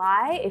to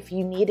apply if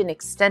you need an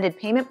extended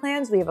payment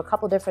plans. We have a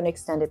couple different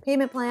extended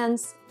payment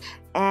plans,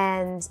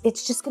 and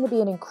it's just going to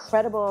be an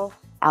incredible,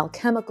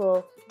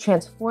 alchemical,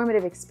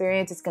 transformative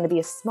experience. It's going to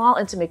be a small,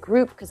 intimate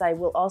group because I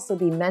will also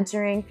be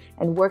mentoring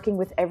and working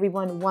with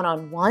everyone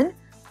one-on-one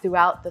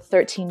throughout the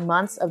 13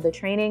 months of the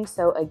training.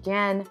 So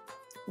again,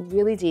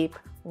 really deep,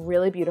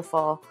 really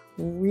beautiful,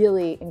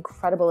 really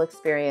incredible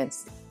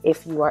experience.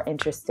 If you are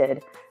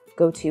interested,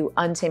 go to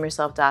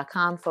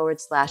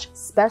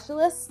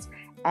untameyourself.com/specialist,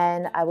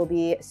 and I will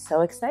be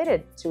so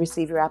excited to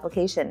receive your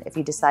application if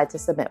you decide to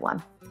submit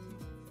one.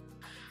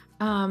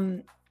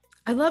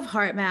 I love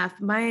heart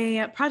math.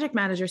 My project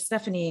manager,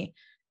 Stephanie,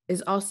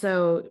 is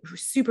also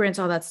super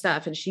into all that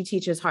stuff. And she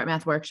teaches heart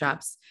math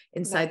workshops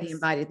inside the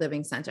Embodied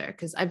Living Center.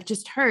 Because I've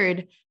just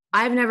heard,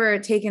 I've never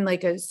taken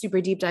like a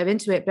super deep dive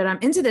into it, but I'm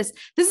into this.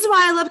 This is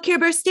why I love Care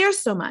Bear Stairs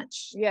so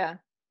much. Yeah.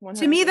 100%.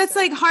 To me, that's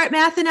like heart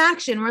math in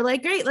action. We're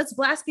like, great, let's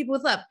blast people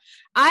with love.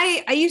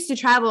 I used to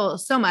travel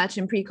so much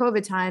in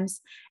pre-COVID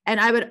times, and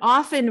I would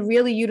often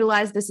really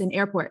utilize this in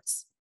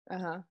airports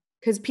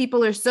because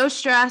people are so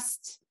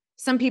stressed.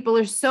 Some people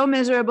are so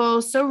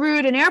miserable, so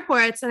rude in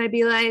airports. And I'd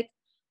be like,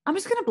 I'm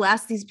just going to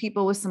blast these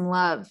people with some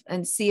love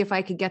and see if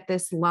I could get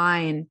this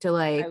line to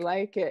like, I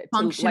like it.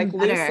 Function to like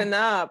better. Loosen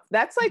up.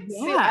 That's like,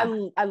 Yeah.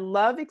 see, I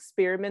love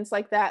experiments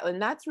like that.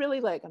 And that's really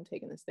like, I'm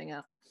taking this thing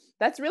out.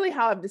 That's really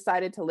how I've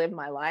decided to live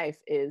my life,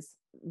 is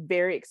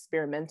very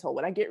experimental.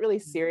 When I get really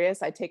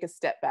serious, I take a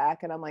step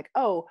back and I'm like,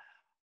 oh,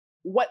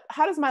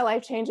 how does my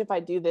life change if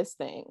I do this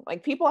thing?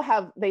 Like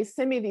they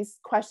send me these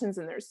questions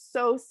and they're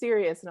so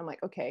serious. And I'm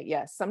like, okay,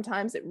 yes,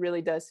 sometimes it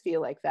really does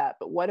feel like that.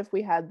 But what if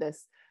we had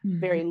this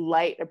very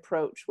light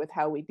approach with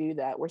how we do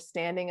that? We're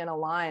standing in a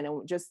line and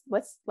what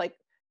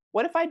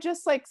if I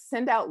just like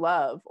send out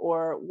love?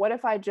 Or what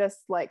if I just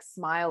like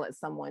smile at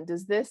someone?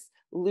 Does this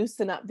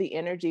loosen up the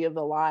energy of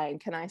the line?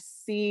 Can I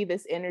see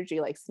this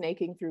energy like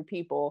snaking through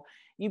people?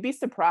 You'd be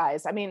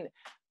surprised. I mean,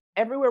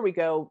 everywhere we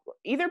go,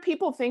 either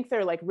people think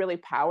they're like really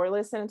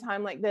powerless in a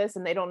time like this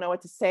and they don't know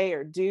what to say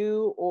or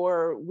do,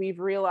 or we've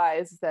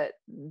realized that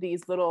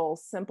these little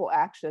simple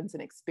actions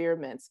and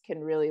experiments can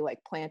really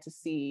like plant a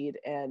seed,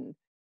 and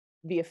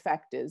the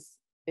effect is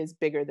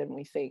bigger than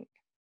we think.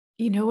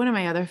 You know, one of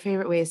my other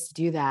favorite ways to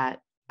do that,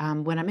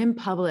 when I'm in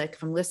public,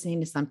 if I'm listening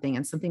to something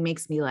and something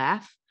makes me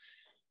laugh,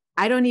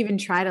 I don't even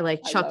try to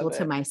like chuckle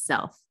to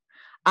myself.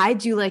 I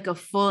do like a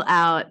full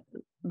out,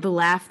 the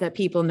laugh that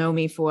people know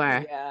me for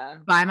Yeah.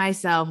 by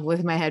myself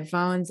with my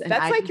headphones. And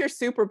That's like your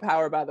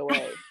superpower, by the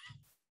way.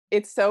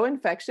 It's so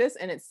infectious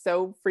and it's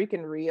so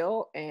freaking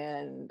real,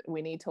 and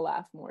we need to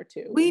laugh more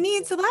too. we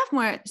need to laugh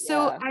more.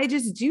 So Yeah. I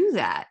just do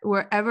that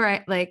wherever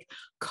I like.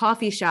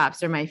 Coffee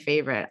shops are my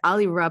favorite. I'll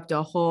erupt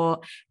a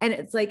whole, and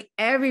it's like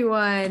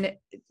everyone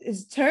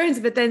is turns,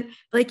 but then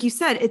like you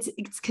said,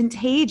 it's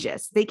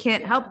contagious. They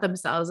can't help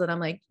themselves. And I'm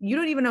like, you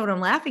don't even know what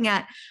I'm laughing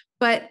at.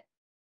 But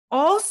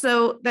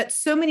also that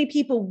so many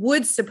people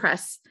would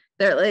suppress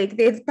their, like,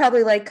 they'd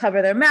probably like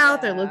cover their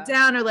mouth or look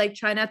down or like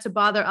try not to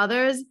bother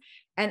others.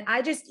 And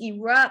I just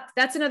erupt.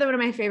 That's another one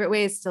of my favorite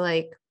ways to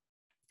like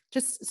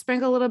just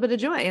sprinkle a little bit of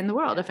joy in the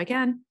world if I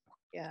can.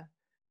 Yeah.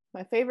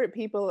 My favorite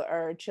people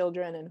are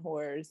children and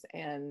whores,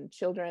 and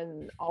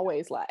children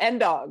always laugh, and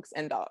dogs.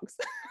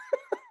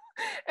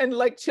 And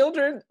like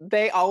children,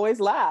 they always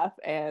laugh,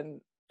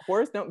 and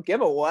whores don't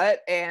give a what.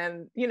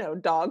 And, you know,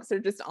 dogs are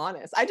just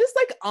honest. I just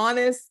like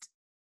honest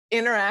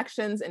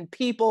interactions and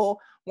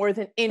people more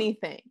than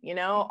anything, you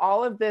know,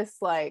 all of this,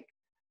 like,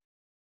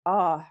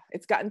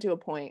 it's gotten to a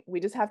point. We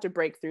just have to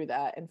break through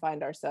that and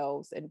find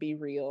ourselves and be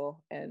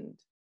real. And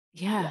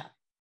Yeah.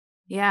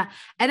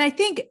 And I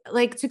think,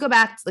 like, to go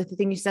back to like the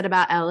thing you said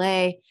about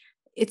LA,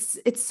 it's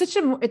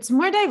it's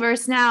more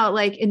diverse now,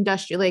 like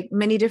industrial, like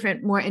many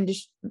different,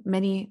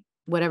 many,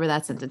 whatever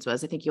that sentence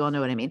was. I think you all know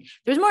what I mean.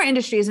 There's more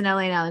industries in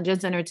LA now than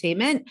just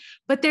entertainment,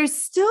 but there's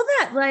still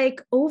that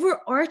like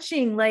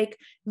overarching like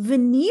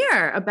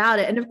veneer about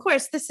it. And of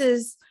course,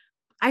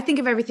 I think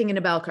of everything in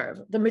a bell curve.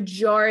 The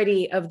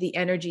majority of the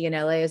energy in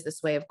LA is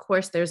this way. Of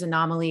course, there's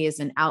anomalies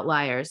and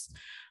outliers,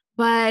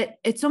 but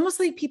it's almost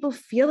like people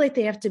feel like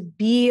they have to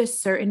be a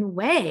certain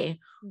way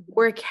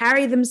or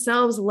carry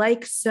themselves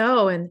like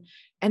so, and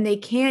they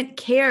can't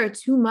care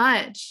too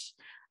much.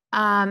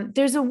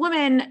 There's a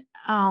woman,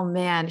 oh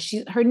man,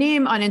 her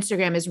name on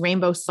Instagram is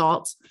Rainbow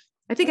Salt.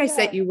 I think I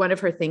sent you one of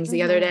her things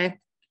the other day.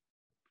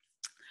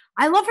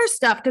 I love her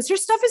stuff because her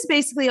stuff is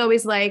basically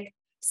always like,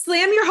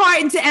 slam your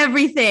heart into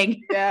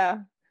everything. Yeah.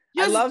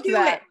 Just I love do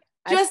that.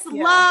 it. Just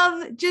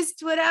love,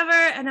 just whatever.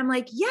 And I'm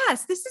like,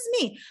 yes, this is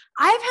me.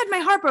 I've had my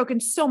heart broken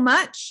so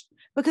much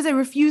because I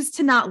refuse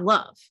to not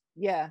love.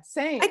 Yeah.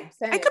 Same. I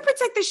could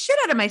protect the shit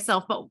out of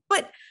myself,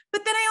 but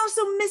then I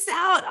also miss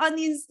out on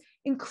these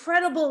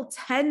incredible,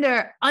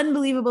 tender,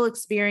 unbelievable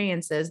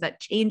experiences that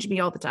change me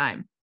all the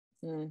time.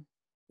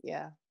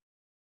 Yeah.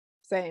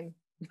 Same.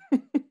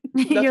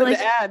 You're like,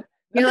 to add.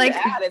 Nothing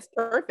to add. It's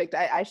perfect.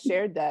 I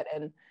shared that,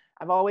 and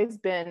I've always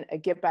been a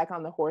get back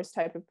on the horse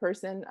type of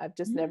person. I've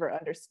just never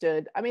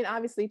understood. I mean,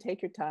 obviously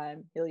take your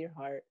time, heal your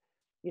heart,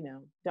 you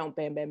know, don't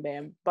bam, bam,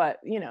 bam. But,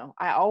 you know,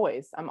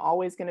 I'm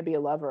always going to be a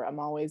lover. I'm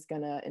always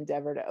going to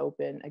endeavor to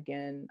open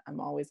again.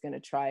 I'm always going to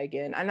try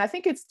again. And I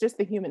think it's just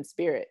the human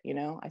spirit, you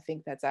know, I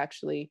think that's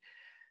actually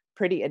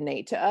pretty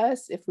innate to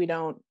us if we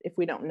don't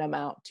numb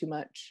out too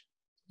much.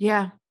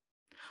 Yeah.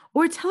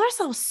 Or tell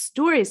ourselves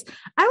stories.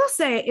 I will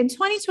say in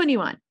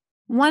 2021,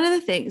 one of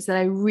the things that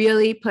I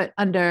really put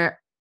under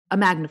a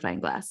magnifying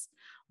glass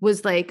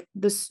was like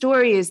the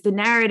stories, the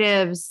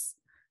narratives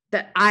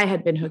that I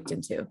had been hooked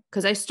into.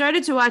 Because I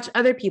started to watch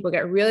other people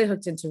get really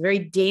hooked into very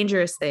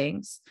dangerous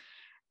things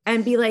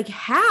and be like,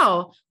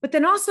 how? But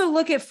then also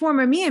look at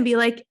former me and be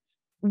like,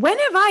 when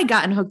have I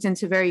gotten hooked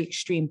into very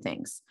extreme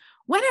things?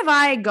 When have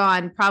I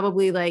gone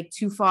probably like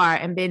too far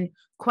and been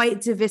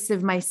quite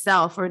divisive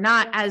myself, or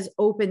not as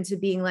open to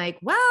being like,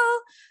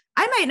 well,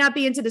 I might not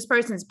be into this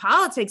person's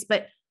politics,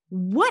 but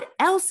what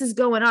else is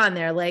going on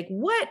there? Like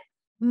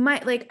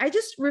I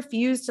just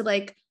refuse to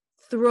like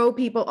throw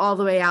people all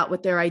the way out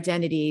with their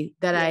identity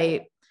that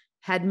I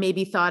had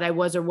maybe thought I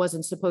was or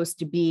wasn't supposed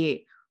to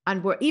be on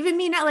board. Even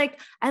me, not like,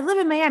 I live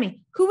in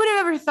Miami. Who would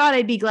have ever thought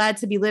I'd be glad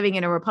to be living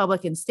in a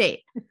Republican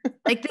state?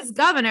 Like this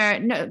governor,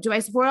 no. Do I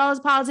support all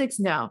his politics?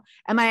 No.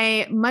 Am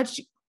I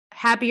much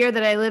happier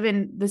that I live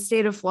in the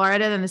state of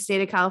Florida than the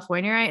state of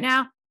California right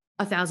now?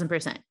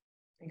 1,000%.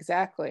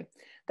 Exactly.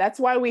 That's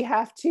why we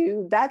have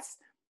to,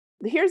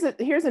 here's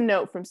a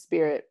note from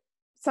Spirit.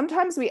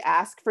 Sometimes we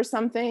ask for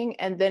something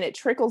and then it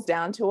trickles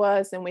down to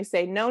us and we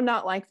say, no,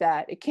 not like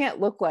that. It can't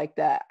look like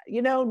that.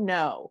 You know,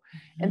 no.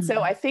 And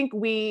so I think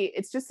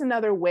it's just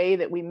another way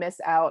that we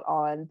miss out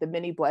on the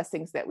many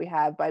blessings that we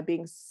have by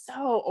being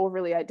so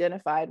overly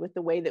identified with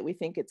the way that we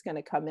think it's going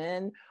to come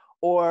in,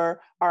 or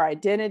our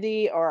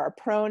identity or our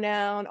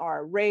pronoun or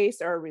our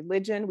race or our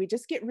religion. We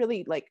just get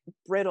really like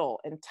brittle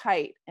and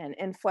tight and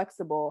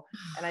inflexible.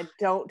 And I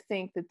don't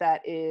think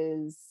that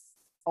is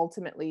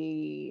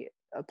ultimately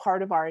a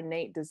part of our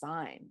innate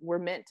design. We're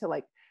meant to,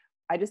 like,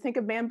 I just think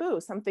of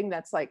bamboo, something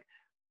that's like,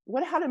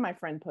 how did my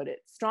friend put it?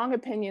 Strong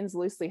opinions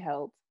loosely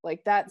held.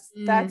 Like that's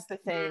the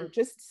thing.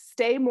 Just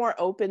stay more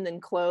open than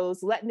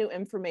closed. Let new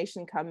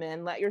information come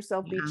in. Let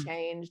yourself be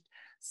changed.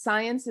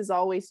 Science is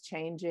always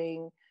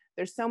changing.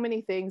 There's so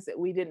many things that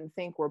we didn't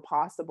think were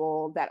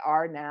possible that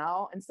are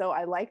now. And so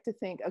I like to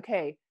think,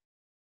 okay,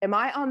 am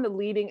I on the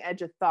leading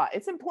edge of thought?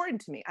 It's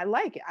important to me. I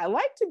like it. I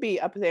like to be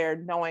up there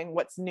knowing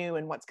what's new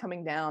and what's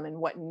coming down and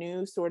what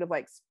new sort of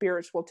like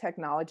spiritual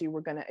technology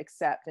we're going to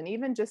accept. And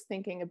even just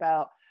thinking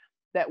about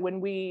that,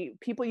 when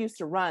people used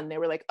to run, they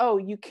were like, oh,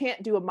 you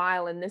can't do a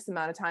mile in this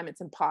amount of time.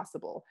 It's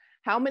impossible.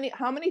 How many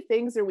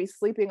things are we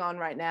sleeping on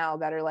right now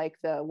that are like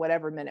the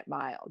whatever minute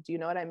mile? Do you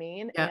know what I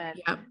mean? Yeah,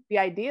 And yeah. the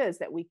idea is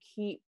that we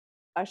keep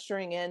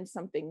ushering in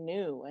something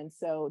new. And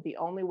so the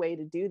only way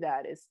to do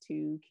that is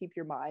to keep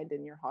your mind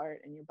and your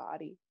heart and your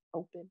body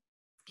open.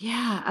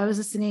 Yeah. I was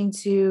listening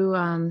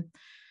to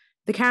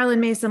the Carolyn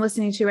Mace I'm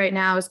listening to right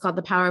now is called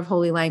The Power of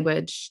Holy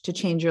Language to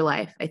Change Your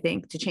Life, I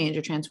think, to change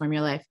or transform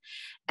your life.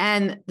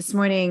 And this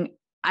morning,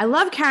 I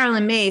love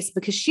Carolyn Mace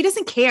because she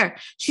doesn't care.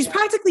 She's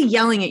practically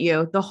yelling at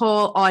you the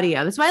whole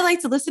audio. That's why I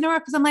like to listen to her,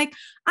 because I'm like,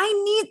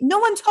 no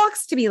one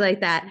talks to me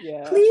like that.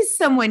 Yeah. Please,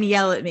 someone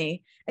yell at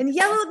me and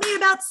yell at me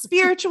about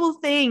spiritual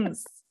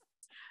things,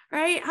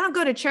 right? I don't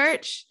go to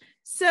church.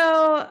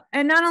 So,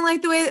 and I don't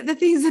like the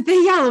things that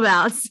they yell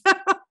about.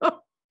 So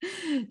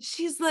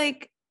she's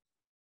like,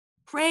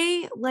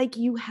 pray like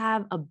you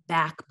have a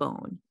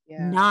backbone,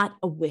 not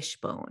a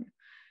wishbone.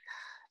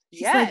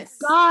 She's like,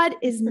 God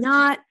is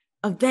not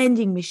a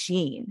vending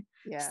machine.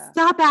 Yeah.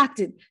 Stop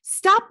acting.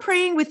 Stop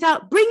praying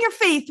bring your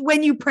faith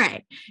when you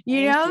pray.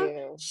 You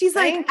know? She's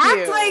like,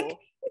 act like,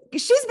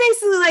 she's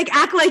basically like,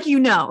 act like you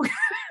know.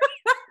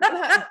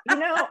 You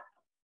know,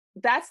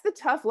 that's the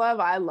tough love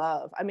I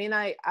love. I mean,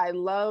 I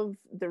love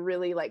the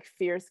really like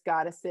fierce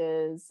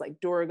goddesses like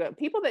Durga,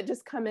 people that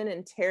just come in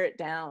and tear it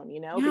down,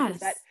 you know, because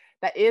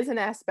that is an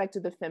aspect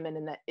of the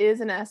feminine, that is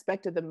an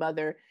aspect of the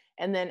mother.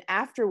 And then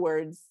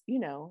afterwards, you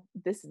know,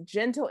 this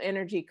gentle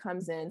energy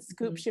comes in,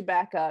 scoops you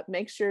back up,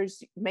 make sure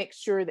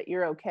that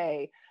you're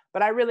okay.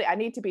 But I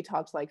need to be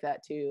talked like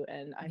that too.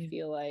 And I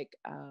feel like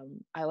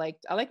I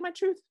like my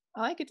truth.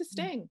 I like it to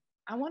sting.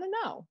 I want to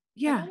know.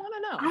 Yeah. Like, I want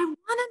to know. I want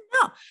to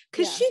know.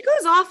 Because she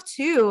goes off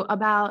too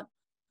about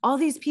all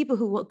these people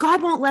who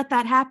God won't let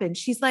that happen.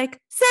 She's like,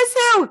 says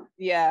who?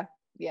 Yeah.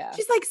 Yeah.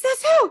 She's like,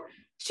 says who?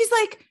 She's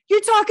like,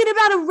 you're talking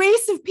about a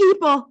race of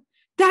people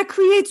that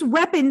creates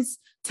weapons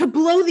to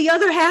blow the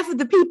other half of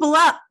the people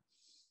up.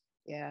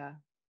 Yeah.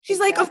 She's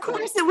like, of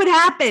course it would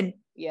happen.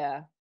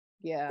 Yeah.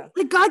 Yeah.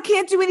 Like, God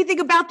can't do anything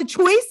about the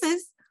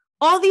choices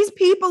all these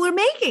people are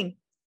making.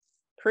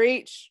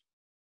 Preach.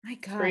 My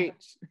God.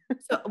 Preach.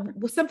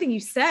 So something you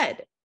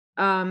said,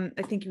 I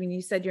think when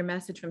you said your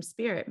message from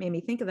Spirit made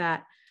me think of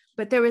that,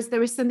 but there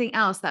was something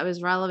else that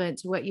was relevant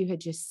to what you had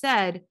just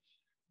said.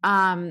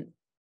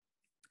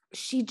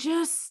 She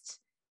just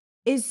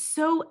is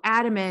so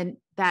adamant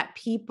that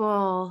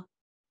people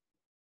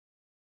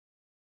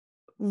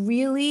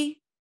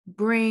really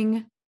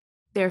bring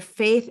their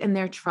faith and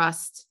their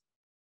trust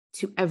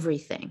to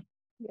everything.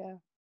 Yeah.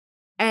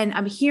 And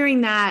I'm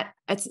hearing that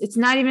it's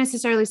not even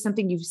necessarily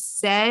something you've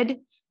said,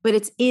 but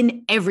it's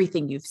in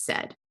everything you've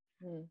said,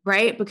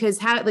 right?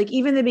 Because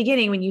even the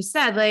beginning, when you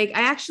said, like,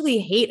 I actually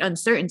hate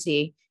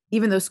uncertainty,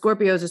 even though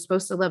Scorpios are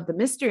supposed to love the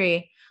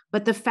mystery,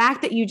 but the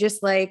fact that you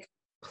just like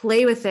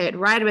play with it,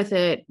 ride with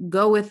it,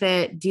 go with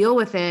it, deal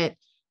with it,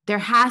 there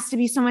has to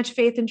be so much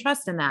faith and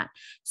trust in that.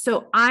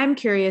 So I'm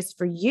curious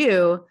for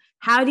you,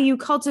 how do you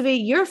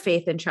cultivate your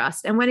faith and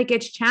trust? And when it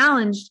gets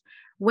challenged,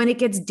 when it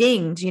gets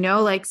dinged, you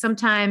know, like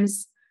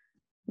sometimes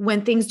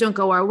when things don't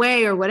go our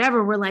way or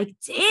whatever, we're like,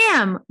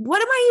 damn,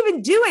 what am I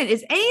even doing?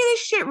 Is any of this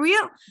shit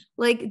real?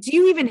 Like, do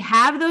you even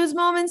have those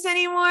moments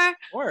anymore?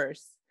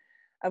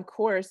 Of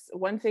course.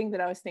 One thing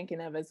that I was thinking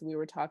of as we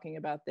were talking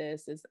about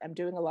this is I'm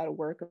doing a lot of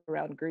work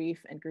around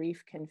grief, and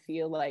grief can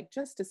feel like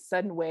just a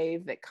sudden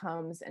wave that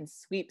comes and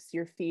sweeps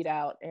your feet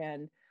out.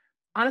 And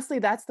honestly,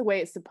 that's the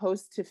way it's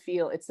supposed to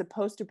feel. It's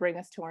supposed to bring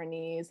us to our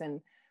knees.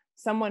 And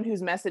someone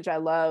whose message I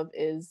love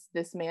is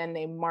this man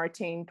named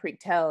Martin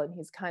Prichtel. And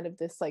he's kind of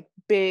this like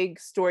big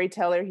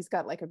storyteller. He's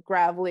got a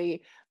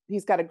gravelly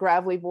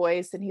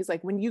voice. And he's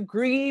like, when you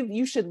grieve,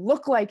 you should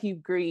look like you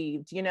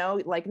grieved, you know,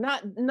 like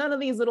none of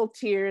these little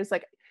tears,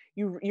 like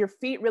your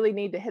feet really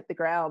need to hit the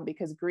ground,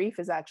 because grief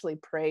is actually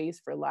praise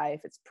for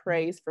life. It's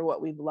praise for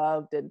what we've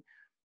loved. And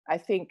I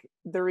think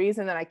the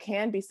reason that I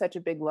can be such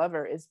a big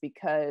lover is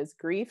because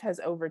grief has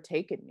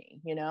overtaken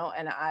me, you know,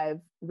 and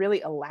I've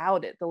really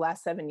allowed it. The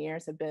last 7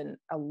 years have been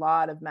a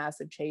lot of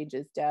massive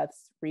changes,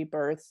 deaths,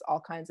 rebirths, all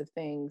kinds of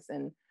things.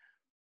 And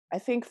I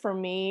think for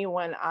me,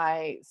 when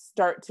I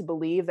start to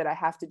believe that I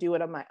have to do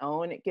it on my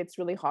own, it gets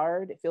really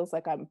hard. It feels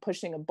like I'm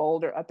pushing a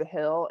boulder up a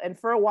hill. And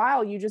for a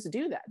while, you just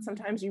do that.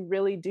 Sometimes you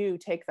really do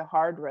take the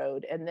hard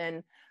road. And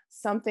then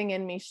something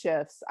in me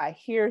shifts. I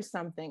hear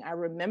something. I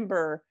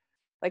remember,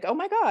 like, oh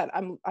my God,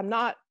 I'm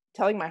not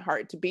telling my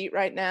heart to beat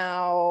right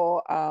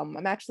now.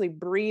 I'm actually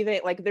breathing.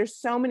 Like, there's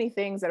so many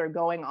things that are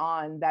going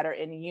on that are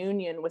in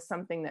union with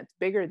something that's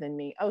bigger than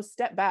me. Oh,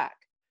 step back.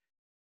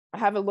 I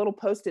have a little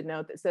Post-it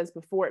note that says,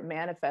 before it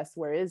manifests,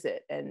 where is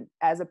it? And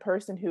as a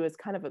person who is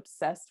kind of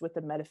obsessed with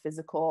the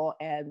metaphysical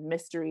and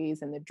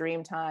mysteries and the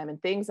dream time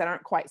and things that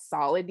aren't quite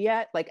solid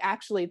yet, like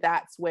actually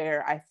that's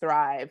where I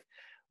thrive,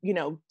 you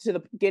know,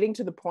 getting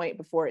to the point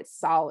before it's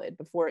solid,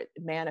 before it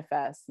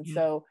manifests. And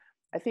so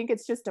I think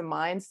it's just a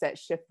mindset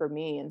shift for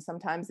me. And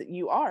sometimes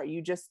you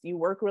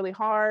work really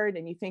hard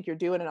and you think you're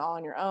doing it all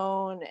on your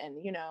own. And,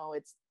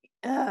 it's,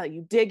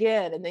 you dig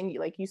in, and then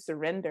you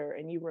surrender,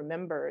 and you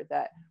remember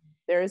that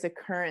there is a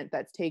current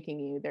that's taking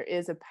you. There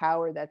is a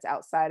power that's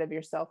outside of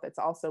yourself, that's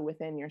also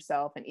within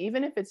yourself. And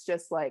even if it's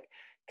just like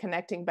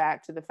connecting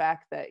back to the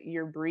fact that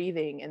you're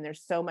breathing, and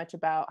there's so much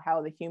about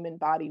how the human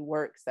body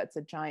works, that's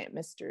a giant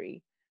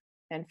mystery.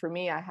 And for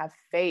me, I have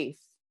faith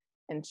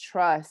and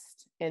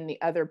trust in the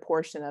other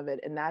portion of it.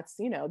 And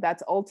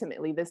that's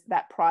ultimately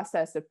that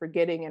process of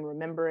forgetting and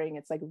remembering.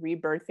 It's like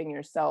rebirthing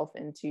yourself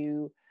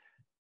into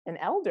an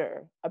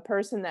elder, a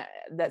person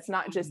that's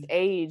not just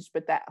aged,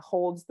 but that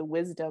holds the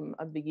wisdom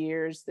of the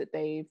years that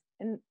they've,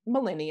 and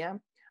millennia.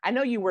 I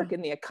know you work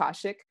in the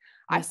Akashic.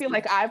 I feel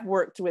like I've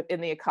worked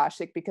in the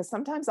Akashic, because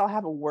sometimes I'll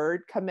have a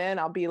word come in.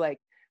 I'll be like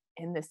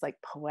in this like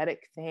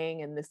poetic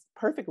thing, and this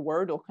perfect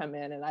word will come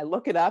in, and I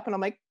look it up and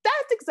I'm like,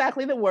 that's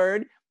exactly the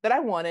word that I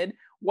wanted.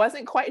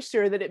 Wasn't quite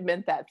sure that it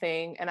meant that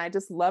thing. And I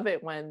just love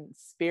it when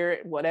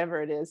spirit,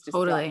 whatever it is,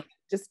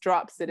 just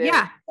drops it in.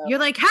 Yeah. So, you're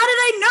like, how did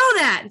I know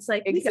that? It's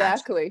like,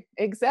 exactly.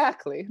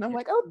 And I'm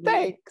like, oh,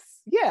 thanks.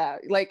 Yeah.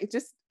 Like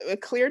just a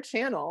clear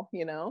channel,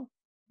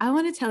 I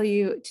want to tell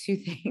you two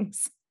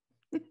things.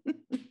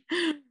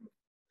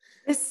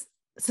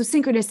 So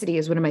synchronicity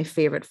is one of my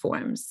favorite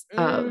forms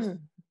of,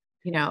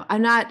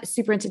 I'm not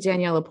super into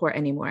Danielle Laporte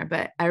anymore,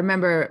 but I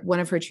remember one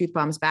of her truth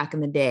bombs back in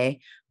the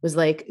day was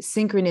like,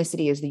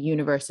 synchronicity is the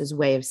universe's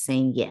way of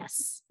saying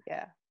yes.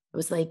 Yeah. It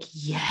was like,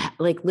 yeah,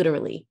 like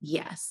literally,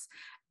 yes.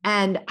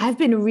 And I've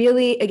been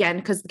really, again,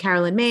 because the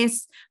Carolyn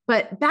Mace,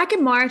 but back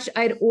in March,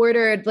 I'd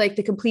ordered like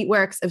the complete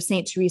works of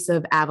Saint Teresa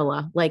of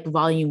Avila, like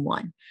volume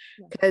 1,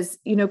 because,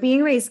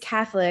 being raised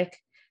Catholic,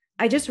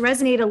 I just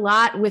resonate a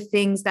lot with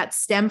things that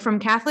stem from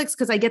Catholics,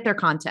 because I get their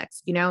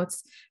context,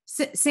 it's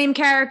same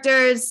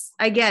characters.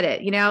 I get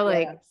it,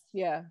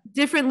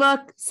 different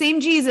look,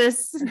 same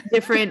Jesus,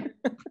 different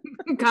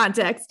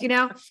context,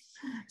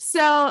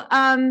 So,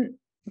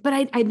 but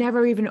I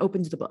never even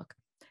opened the book.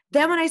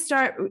 Then when I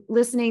start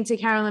listening to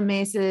Carolyn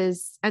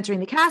Mace's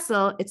Entering the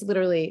Castle, it's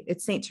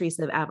Saint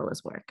Teresa of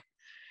Avila's work.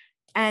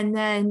 And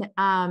then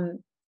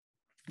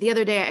the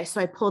other day,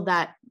 I pulled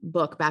that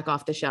book back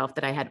off the shelf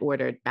that I had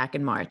ordered back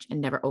in March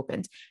and never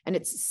opened. And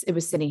it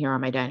was sitting here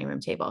on my dining room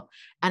table.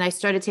 And I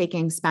started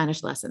taking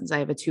Spanish lessons. I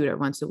have a tutor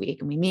once a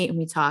week, and we meet and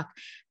we talk.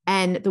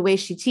 And the way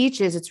she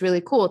teaches, it's really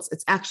cool.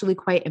 It's actually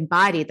quite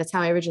embodied. That's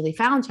how I originally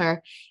found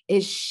her,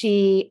 is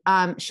she'll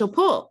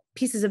pull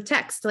pieces of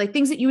text, like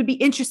things that you would be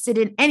interested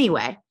in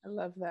anyway. I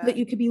love that. That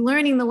you could be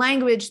learning the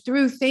language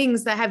through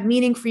things that have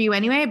meaning for you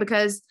anyway,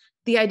 because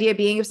the idea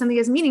being, if something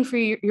has meaning for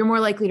you, you're more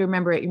likely to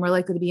remember it. You're more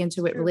likely to be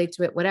into it, relate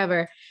to it,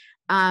 whatever.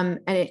 And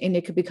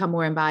it could become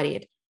more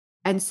embodied.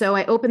 And so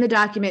I opened the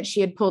document.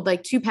 She had pulled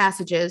like 2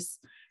 passages.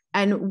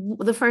 And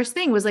the first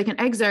thing was like an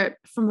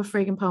excerpt from a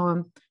freaking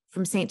poem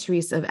from Saint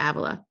Teresa of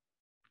Avila.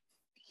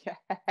 Yes.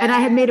 And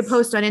I had made a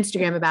post on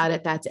Instagram about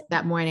it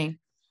that morning.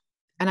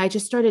 And I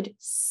just started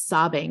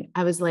sobbing.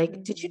 I was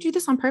like, did you do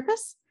this on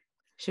purpose?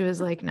 She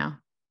was like, no.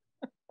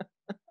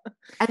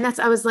 And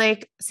I was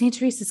like, Saint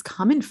Teresa's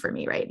coming for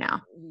me right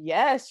now.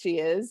 Yes, she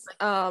is.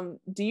 Do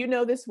you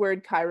know this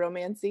word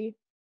chiromancy?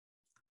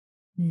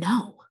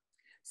 No.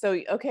 So,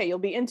 okay, you'll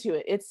be into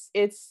it.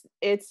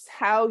 It's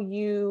how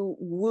you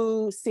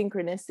woo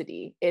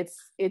synchronicity. It's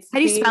how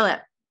do you spell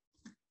it?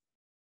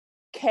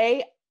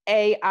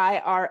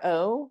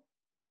 Kairo,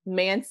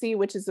 Mancy,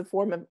 which is a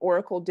form of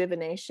oracle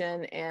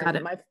divination.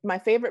 And my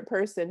favorite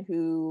person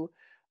who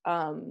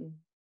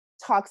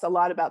talks a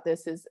lot about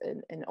this is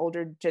an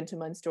older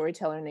gentleman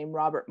storyteller named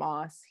Robert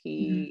Moss.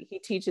 He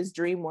teaches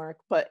dream work,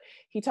 but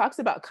he talks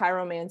about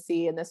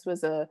chiromancy, and this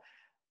was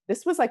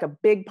like a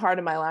big part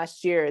of my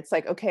last year. It's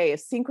like, okay,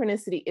 if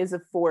synchronicity is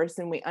a force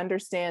and we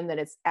understand that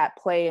it's at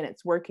play and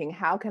it's working,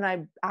 how can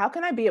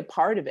I be a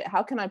part of it?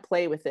 How can I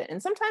play with it?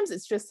 And sometimes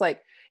it's just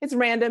like, it's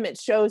random, it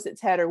shows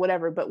its head or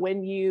whatever. But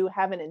when you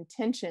have an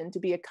intention to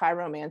be a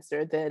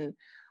chiromancer, then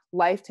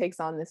life takes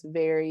on this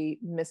very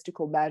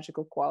mystical,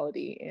 magical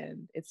quality.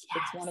 And it's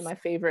one of my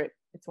favorite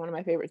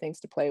things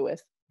to play with.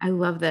 I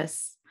love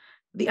this.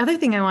 The other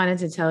thing I wanted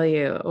to tell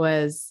you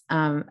was,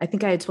 I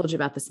think I had told you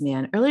about this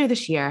man earlier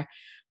this year.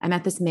 I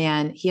met this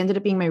man. He ended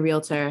up being my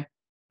realtor,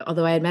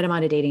 although I had met him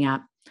on a dating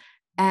app.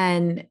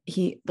 And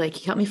he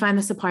helped me find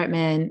this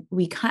apartment.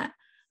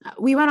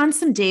 We went on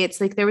some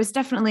dates. Like there was a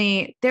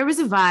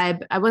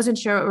vibe. I wasn't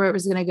sure where it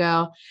was going to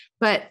go,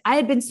 but I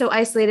had been so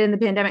isolated in the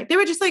pandemic. There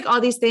were just like all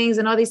these things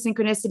and all these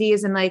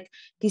synchronicities and like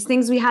these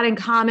things we had in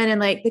common.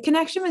 And like the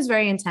connection was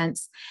very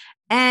intense.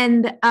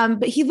 And,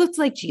 but he looked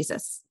like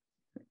Jesus.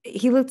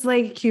 He looked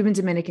like Cuban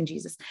Dominican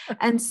Jesus.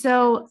 And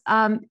so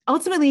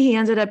ultimately he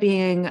ended up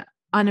being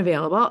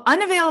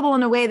unavailable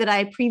in a way that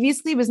I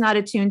previously was not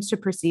attuned to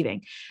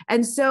perceiving.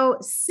 And so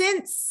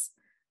since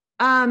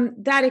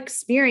that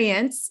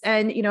experience,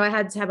 and, I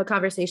had to have a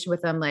conversation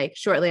with him like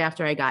shortly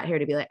after I got here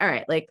to be like, all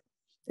right, like,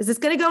 is this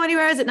going to go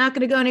anywhere? Is it not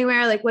going to go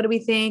anywhere? Like, what do we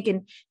think?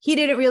 And he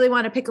didn't really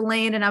want to pick a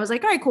lane. And I was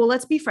like, all right, cool.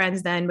 Let's be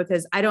friends then,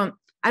 because I don't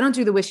I don't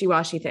do the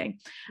wishy-washy thing.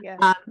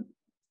 Yeah.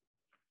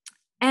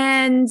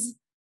 And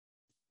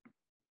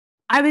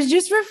I was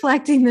just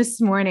reflecting this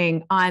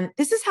morning on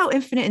this is how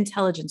infinite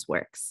intelligence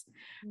works.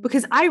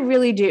 Because I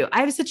really do. I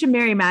have such a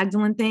Mary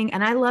Magdalene thing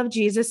and I love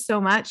Jesus so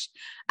much.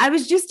 I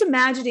was just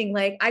imagining,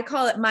 like, I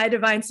call it my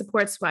divine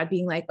support squad,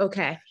 being like,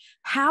 okay,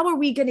 how are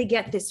we going to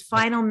get this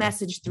final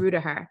message through to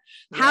her?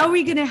 How are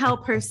we going to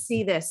help her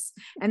see this?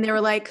 And they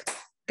were like,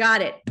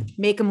 got it.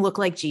 Make him look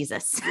like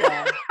Jesus.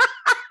 Yeah.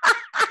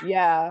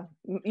 Yeah.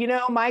 You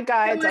know, my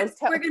guides,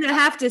 we're going to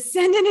have to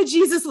send in a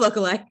Jesus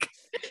lookalike.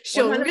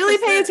 She'll 100%. Really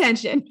pay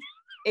attention.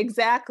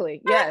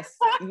 Exactly. Yes.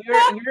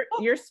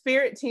 Your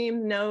spirit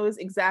team knows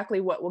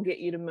exactly what will get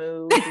you to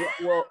move,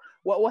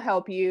 what will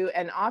help you.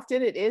 And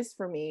often it is,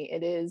 for me,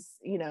 it is,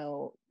 you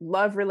know,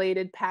 love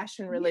related,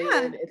 passion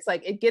related. Yeah. It's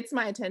like, it gets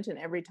my attention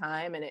every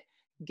time, and it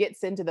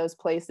gets into those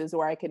places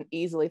where I can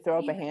easily throw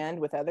up a hand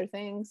with other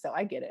things. So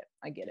I get it.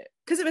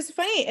 Because it was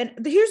funny. And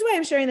here's why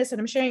I'm sharing this, and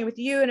I'm sharing it with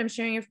you, and I'm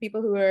sharing it with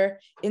people who are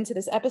into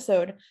this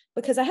episode,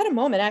 because I had a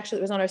moment, actually,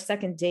 it was on our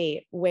second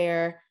date,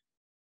 where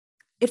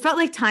it felt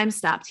like time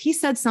stopped. He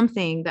said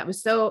something that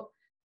was so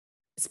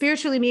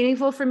spiritually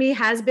meaningful for me,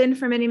 has been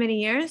for many, many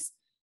years.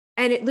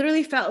 And it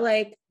literally felt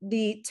like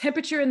the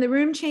temperature in the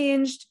room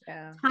changed.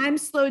 Yeah. Time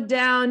slowed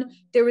down.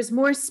 There was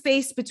more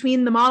space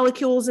between the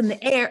molecules in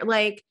the air.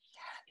 Like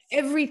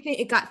everything,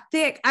 it got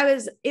thick.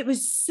 It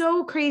was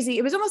so crazy.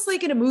 It was almost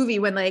like in a movie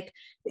when like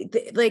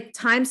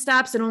time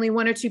stops and only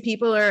one or two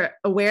people are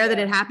aware that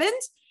it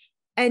happened.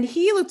 And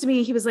he looked at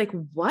me, he was like,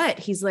 what?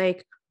 He's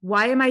like,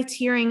 why am I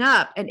tearing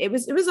up? And it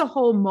was a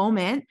whole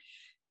moment.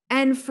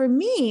 And for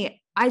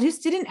me, I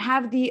just didn't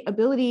have the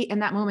ability in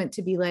that moment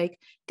to be like,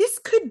 this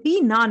could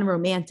be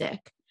non-romantic.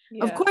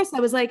 Yeah. Of course,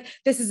 I was like,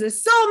 this is a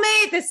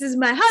soulmate. This is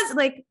my husband,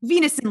 like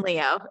Venus and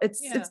Leo.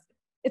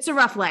 It's a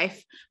rough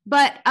life.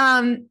 But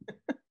now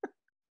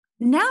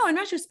in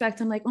retrospect,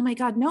 I'm like, oh my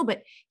God, no,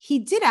 but he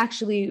did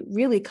actually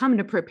really come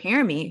to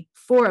prepare me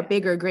for a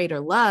bigger,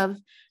 greater love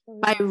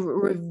by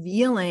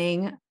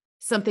revealing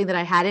something that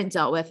I hadn't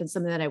dealt with and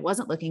something that I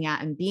wasn't looking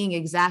at, and being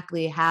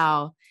exactly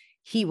how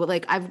he would,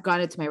 like, I've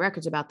gone into my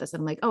records about this. And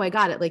I'm like, oh, I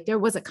got it. Like there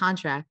was a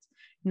contract,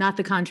 not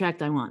the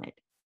contract I wanted.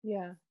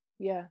 Yeah.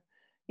 Yeah.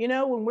 You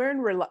know, when we're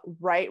in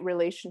right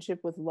relationship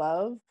with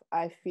love,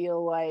 I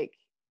feel like,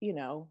 you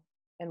know,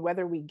 and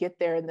whether we get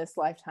there in this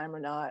lifetime or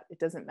not, it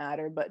doesn't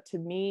matter. But to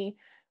me,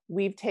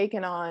 we've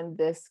taken on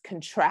this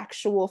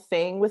contractual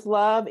thing with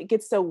love. It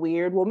gets so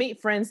weird. We'll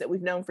meet friends that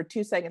we've known for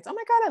 2 seconds. Oh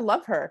my God, I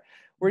love her.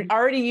 We're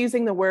already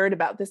using the word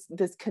about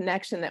this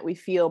connection that we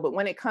feel. But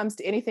when it comes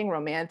to anything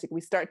romantic,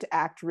 we start to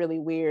act really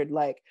weird.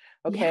 Like,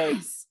 okay,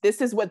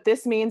 this is what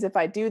this means if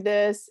I do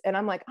this. And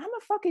I'm like, I'm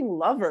a fucking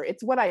lover.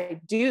 It's what I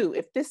do.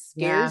 If this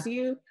scares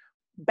you,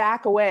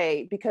 back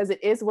away, because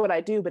it is what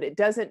I do, but it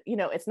doesn't, you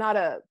know, it's not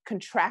a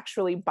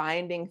contractually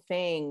binding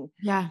thing,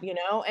 you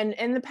know, and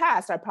in the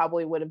past, I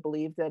probably would have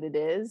believed that it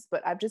is,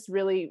 but I've just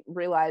really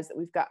realized that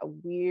we've got a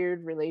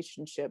weird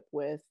relationship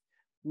with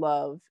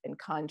love and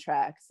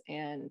contracts.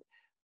 And,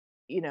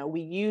 you know,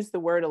 we use the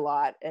word a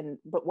lot,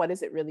 but what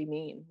does it really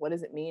mean? What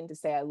does it mean to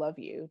say, I love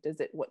you? Does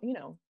it, what, you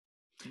know,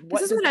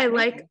 this is what I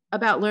like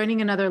about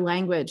learning another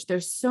language.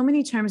 There's so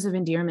many terms of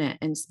endearment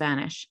in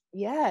Spanish.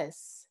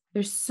 Yes.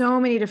 There's so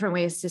many different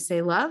ways to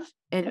say love.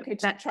 And okay,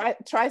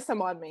 try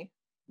some on me.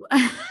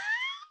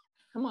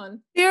 Come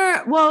on.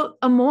 Well,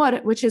 amor,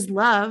 which is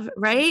love,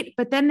 right?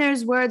 But then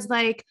there's words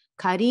like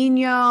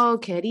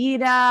cariño,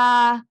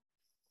 querida.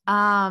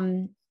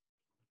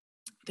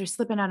 They're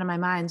slipping out of my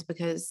mind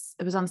because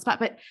it was on the spot,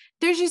 but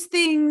there's just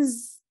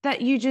things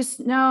that you just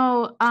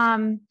know,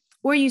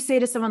 or you say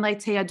to someone like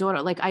te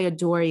adoro, like I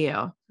adore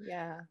you.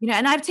 Yeah. You know,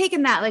 and I've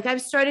taken that, like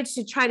I've started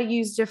to try to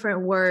use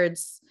different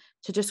words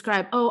to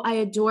describe, oh, I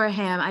adore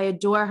him. I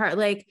adore her.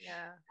 Like,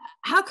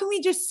 how can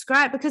we just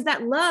describe, because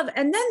that love,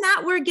 and then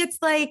that word gets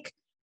like,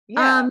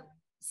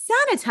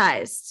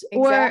 sanitized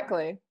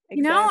or,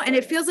 you know, and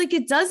it feels like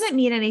it doesn't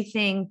mean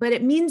anything, but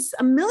it means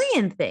a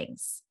million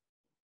things.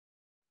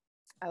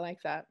 I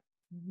like that.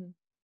 Mm-hmm.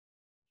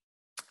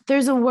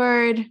 There's a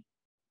word,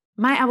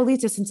 my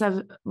abuelita, since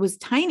I was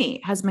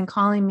tiny, has been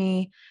calling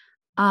me,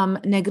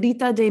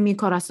 negrita de mi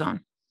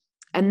corazón.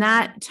 And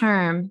that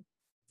term,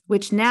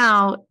 which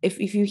now, if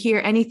you hear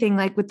anything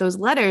like with those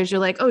letters, you're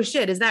like, oh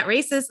shit, is that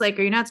racist? Like,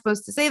 are you not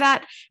supposed to say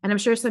that? And I'm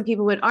sure some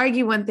people would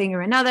argue one thing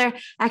or another.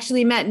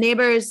 Actually met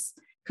neighbors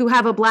who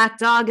have a black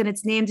dog and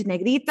it's named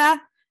Negrita.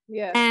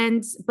 Yeah.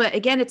 But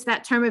again, it's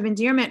that term of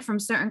endearment from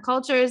certain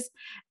cultures.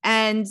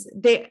 And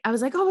I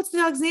was like, oh, what's the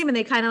dog's name? And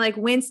they kind of like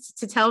winced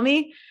to tell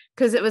me,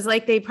 because it was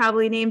like, they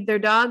probably named their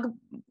dog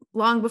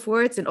long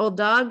before. It's an old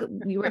dog.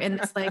 We were in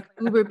this like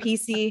uber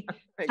PC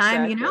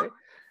time, you know?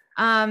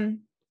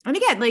 And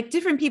again, like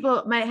different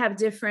people might have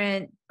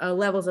different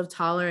levels of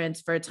tolerance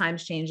for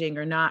times changing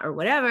or not, or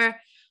whatever.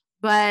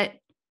 But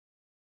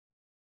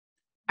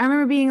I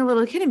remember being a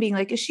little kid and being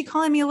like, is she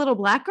calling me a little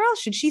black girl?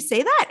 Should she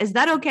say that? Is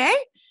that okay?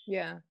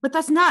 Yeah. But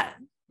that's not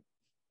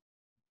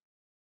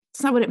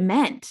what it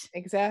meant.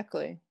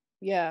 Exactly.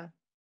 Yeah.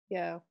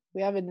 Yeah.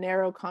 We have a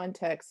narrow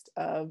context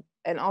of,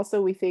 and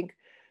also we think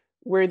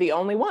we're the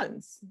only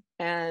ones.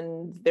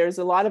 And there's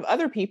a lot of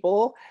other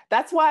people.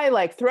 That's why,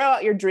 like, throw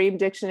out your dream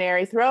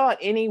dictionary, throw out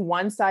any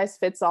one size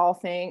fits all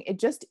thing. It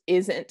just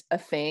isn't a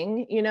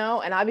thing, you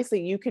know? And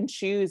obviously you can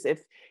choose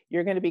if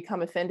you're going to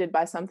become offended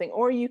by something,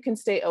 or you can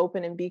stay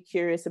open and be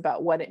curious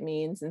about what it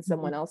means in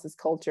someone else's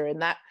culture.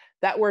 And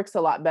that works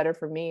a lot better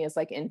for me, is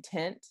like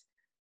intent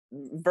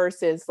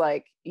versus,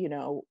 like, you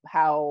know,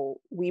 how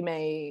we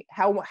may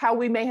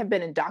have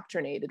been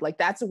indoctrinated. Like,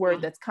 that's a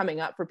word that's coming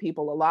up for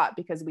people a lot,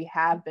 because we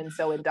have been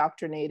so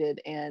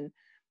indoctrinated, and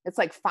it's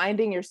like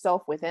finding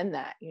yourself within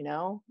that, you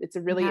know. It's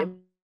a really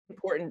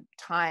important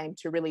time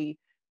to really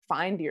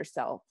find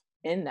yourself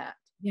in that.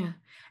 Yeah.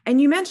 And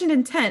you mentioned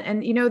intent,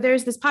 and, you know,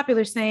 there's this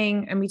popular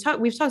saying, and we've talked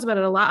about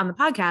it a lot on the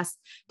podcast,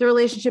 the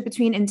relationship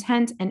between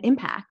intent and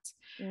impact.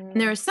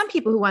 And there are some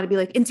people who want to be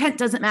like, intent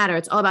doesn't matter,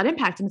 it's all about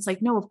impact. And it's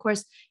like, no, of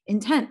course,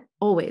 intent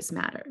always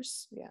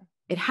matters. Yeah.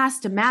 It has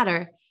to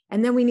matter.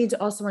 And then we need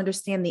to also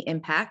understand the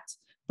impact,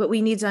 but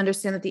we need to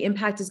understand that the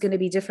impact is going to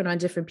be different on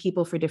different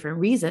people for different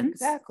reasons.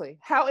 Exactly.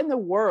 How in the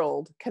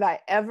world could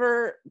I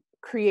ever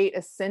create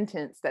a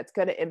sentence that's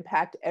going to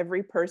impact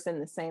every person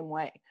the same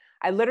way?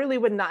 I literally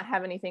would not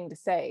have anything to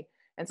say.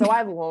 And so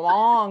I've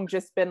long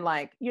just been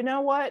like, you know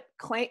what?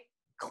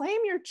 Claim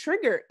your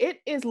trigger. It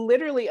is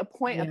literally a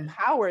point of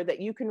power that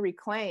you can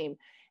reclaim.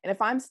 And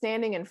if I'm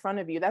standing in front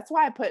of you, that's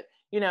why I put,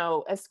 you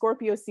know, as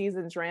Scorpio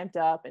seasons ramped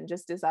up, and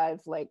just as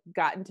I've like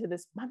gotten to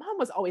this, my mom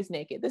was always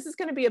naked. This is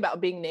going to be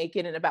about being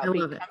naked and about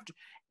being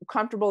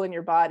comfortable in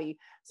your body.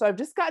 So I've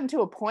just gotten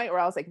to a point where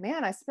I was like,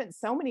 man, I spent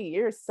so many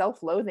years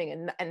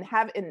self-loathing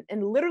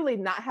and literally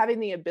not having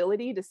the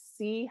ability to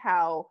see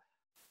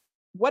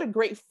what a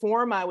great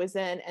form I was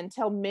in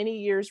until many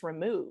years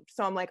removed.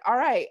 So I'm like, all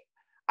right,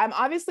 I'm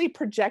obviously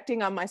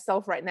projecting on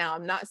myself right now.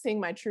 I'm not seeing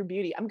my true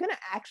beauty. I'm going to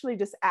actually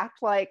just act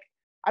like,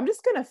 I'm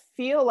just going to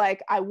feel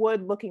like I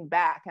would looking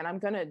back, and I'm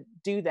going to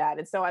do that.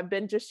 And so I've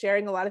been just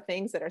sharing a lot of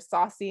things that are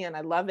saucy, and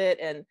I love it.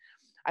 And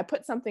I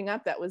put something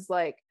up that was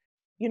like,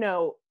 you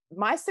know,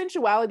 my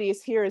sensuality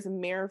is here as a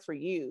mirror for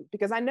you,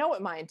 because I know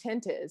what my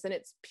intent is, and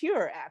it's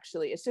pure.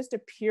 Actually, it's just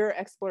a pure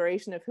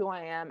exploration of who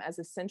I am as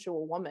a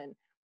sensual woman.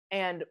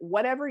 And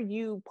whatever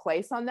you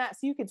place on that,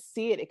 so you could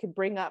see it, it could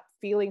bring up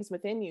feelings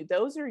within you.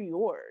 Those are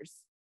yours.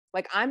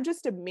 Like, I'm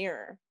just a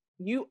mirror.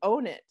 You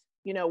own it.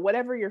 You know,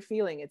 whatever you're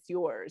feeling, it's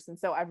yours. And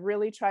so I've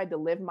really tried to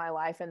live my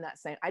life in that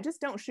same, I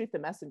just don't shoot the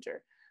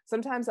messenger.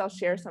 Sometimes I'll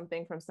share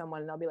something from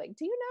someone and they'll be like,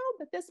 do you know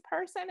that this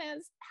person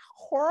is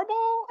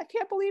horrible? I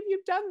can't believe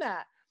you've done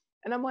that.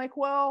 And I'm like,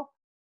 well,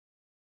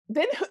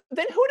 then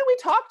who do we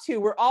talk to?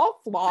 We're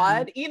all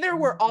flawed. Either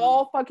we're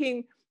all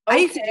fucking okay. I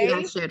used to do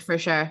that shit for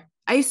sure.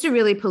 I used to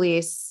really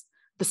police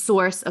the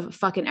source of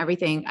fucking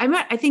everything.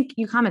 I think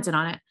you commented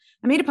on it.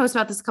 I made a post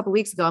about this a couple of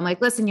weeks ago. I'm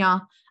like, listen,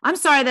 y'all, I'm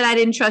sorry that I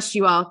didn't trust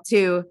you all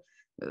to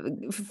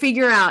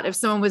figure out if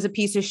someone was a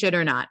piece of shit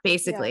or not,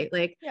 basically.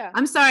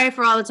 I'm sorry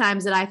for all the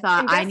times that I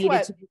thought I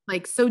needed to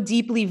like so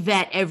deeply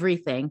vet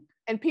everything.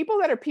 And people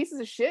that are pieces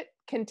of shit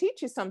can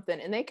teach you something,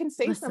 and they can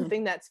say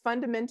something that's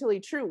fundamentally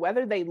true,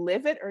 whether they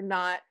live it or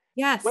not.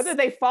 Yes. Whether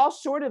they fall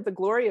short of the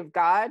glory of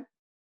God,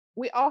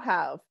 we all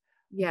have.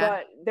 Yeah.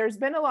 But there's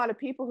been a lot of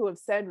people who have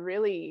said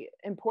really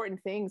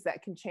important things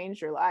that can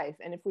change your life.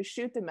 And if we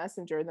shoot the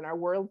messenger, then our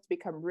worlds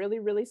become really,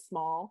 really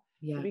small.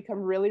 Yeah. We become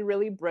really,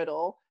 really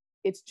brittle.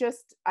 It's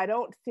just, I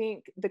don't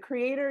think the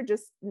creator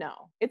just,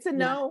 no. It's a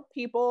no,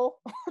 people.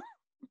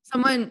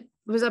 Someone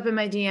was up in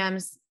my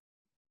DMs,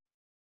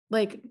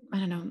 like, I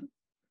don't know,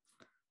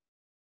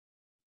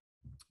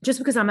 just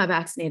because I'm not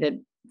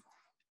vaccinated,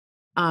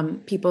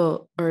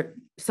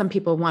 some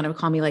people want to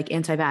call me like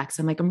anti-vax.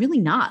 I'm like, I'm really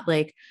not.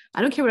 Like,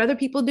 I don't care what other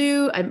people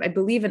do. I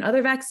believe in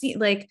other vaccines.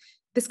 Like,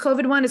 this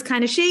COVID one is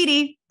kind of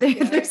shady.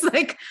 There's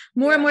like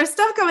more and more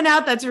stuff coming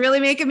out that's really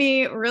making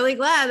me really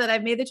glad that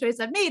I've made the choice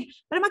I've made,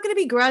 but I'm not going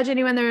to begrudge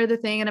anyone their other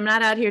thing. And I'm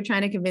not out here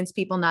trying to convince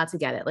people not to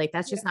get it. Like,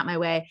 that's just not my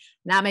way,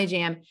 not my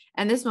jam.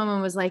 And this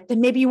woman was like,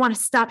 then maybe you want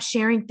to stop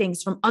sharing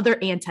things from other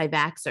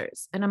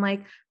anti-vaxxers. And I'm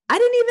like, I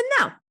didn't even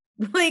know.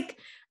 Like,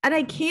 and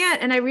I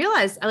can't. And I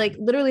realized like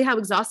literally how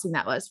exhausting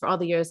that was for all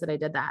the years that I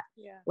did that,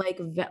 like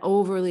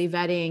overly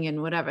vetting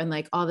and whatever, and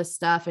like all this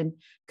stuff. And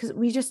cause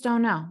we just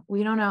don't know,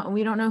 we don't know. And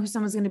we don't know who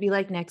someone's going to be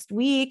like next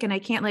week. And I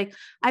can't, like,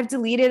 I've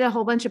deleted a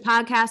whole bunch of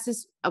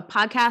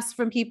podcasts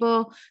from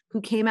people who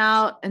came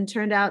out and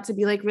turned out to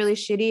be like really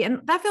shitty.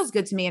 And that feels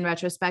good to me in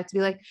retrospect to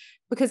be like,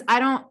 because I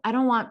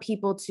don't want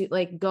people to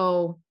like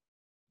go,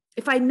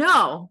 if I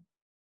know,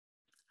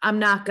 I'm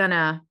not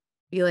gonna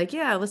be like,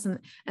 yeah, listen.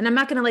 And I'm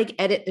not going to like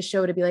edit the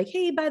show to be like,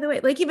 hey, by the way,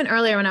 like even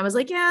earlier when I was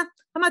like, yeah,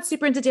 I'm not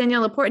super into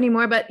Danielle Laporte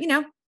anymore, but you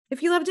know,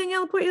 if you love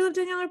Danielle Laporte, you love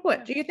Danielle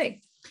Laporte, do your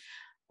thing.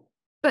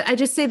 But I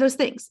just say those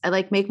things. I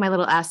like make my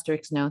little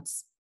asterisk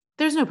notes.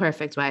 There's no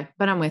perfect way,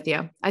 but I'm with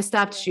you. I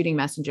stopped shooting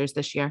messengers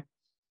this year.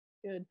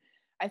 Good.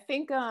 I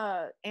think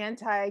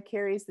anti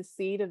carries the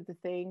seed of the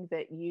thing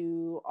that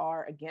you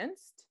are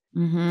against.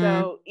 Mm-hmm.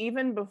 So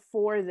even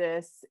before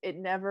this, it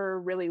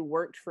never really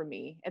worked for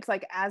me. It's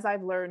like, as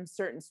I've learned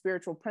certain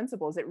spiritual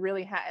principles, it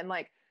really and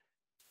like,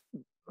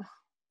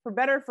 for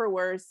better or for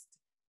worse,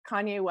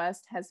 Kanye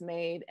West has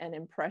made an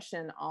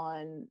impression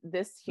on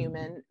this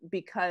human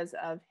because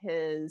of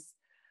his,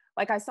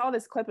 like, I saw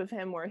this clip of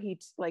him where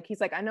he's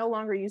like, I no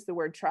longer use the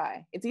word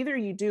try. It's either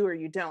you do or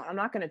you don't. I'm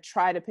not going to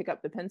try to pick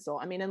up the pencil.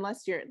 I mean,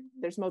 unless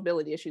there's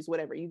mobility issues,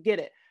 whatever, you get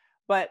it.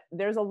 But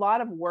there's a lot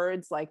of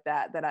words like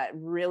that I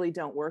really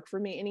don't work for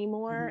me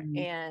anymore.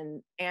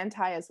 And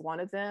anti is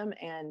one of them.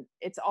 And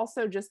it's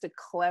also just a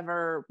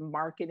clever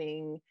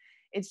marketing.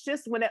 It's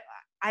just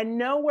I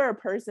know where a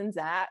person's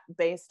at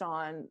based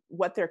on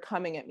what they're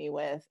coming at me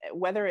with,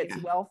 whether it's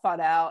well thought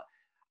out.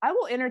 I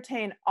will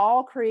entertain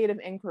all creative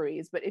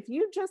inquiries, but if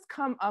you just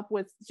come up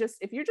with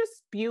if you're just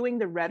spewing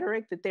the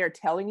rhetoric that they're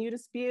telling you to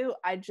spew,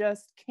 I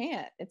just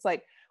can't. It's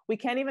like, we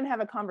can't even have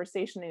a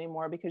conversation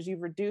anymore because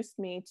you've reduced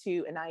me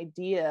to an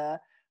idea.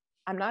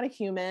 I'm not a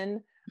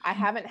human. I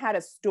haven't had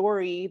a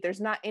story.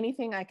 There's not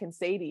anything I can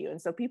say to you.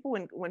 And so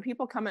when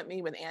people come at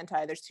me with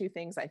anti, there's two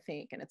things I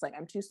think. And it's like,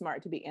 I'm too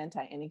smart to be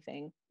anti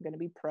anything. I'm going to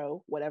be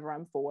pro whatever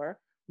I'm for.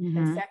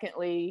 And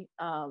secondly,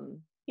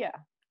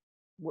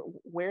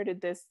 where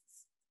did this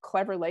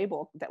clever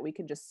label that we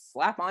can just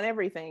slap on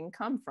everything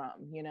come from,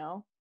 you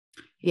know?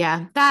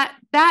 Yeah,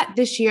 that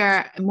this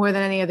year, more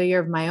than any other year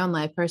of my own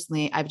life,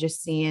 personally, I've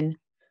just seen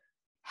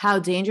how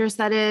dangerous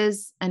that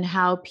is and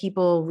how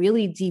people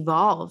really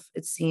devolve,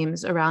 it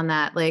seems, around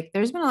that. Like,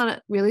 there's been a lot of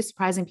really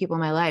surprising people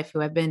in my life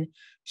who I've been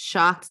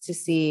shocked to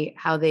see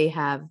how they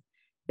have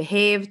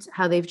behaved,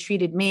 how they've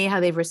treated me, how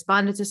they've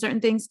responded to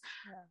certain things.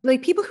 Yeah.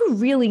 Like, people who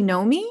really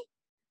know me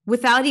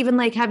without even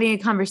like having a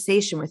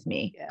conversation with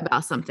me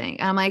about something.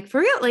 And I'm like, for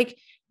real? Like,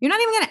 you're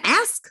not even going to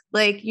ask,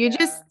 like, you're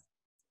just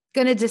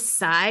going to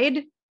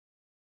decide.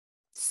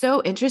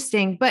 So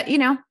interesting. But you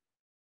know,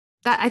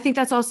 I think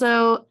that's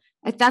also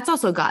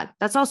God.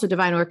 That's also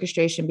divine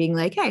orchestration being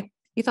like, hey,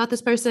 you thought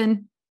this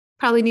person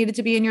probably needed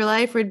to be in your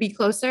life or it'd be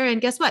closer. And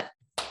guess what?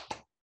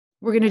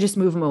 We're going to just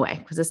move them away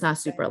because it's not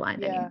super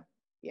aligned anymore.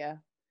 Yeah.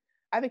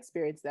 I've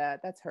experienced that.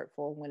 That's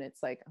hurtful when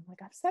it's like, I'm like,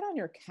 I've sat on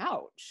your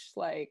couch.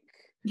 Like,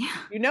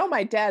 you know,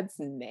 my dad's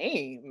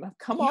name.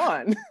 Come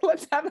on,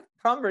 let's have a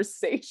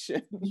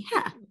conversation.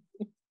 Yeah,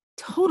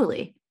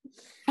 totally.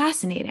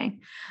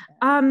 Fascinating.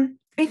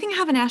 Anything I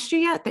haven't asked you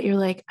yet that you're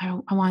like, I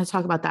want to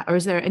talk about that? Or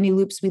is there any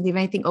loops we leave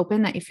anything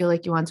open that you feel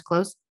like you want to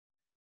close?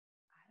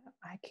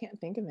 I can't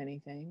think of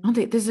anything.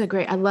 This is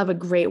I love a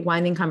great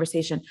winding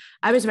conversation.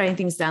 I was writing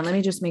things down. Let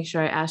me just make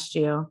sure I asked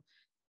you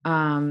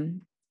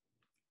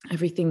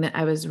everything that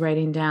I was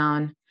writing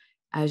down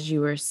as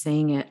you were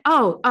saying it.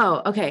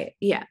 Oh, okay.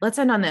 Yeah. Let's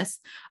end on this.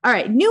 All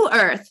right. New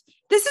Earth.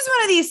 This is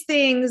one of these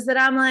things that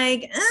I'm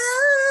like,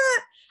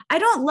 I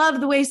don't love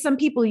the way some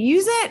people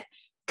use it,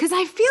 because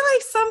I feel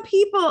like some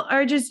people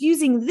are just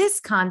using this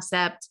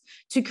concept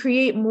to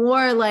create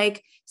more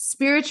like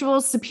spiritual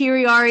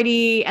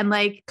superiority and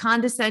like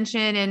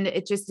condescension. And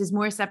it just is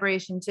more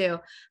separation too.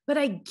 But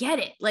I get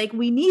it. Like,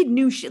 we need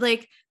new shit.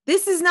 Like,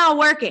 this is not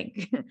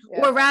working.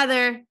 Or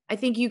rather, I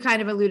think you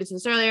kind of alluded to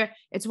this earlier.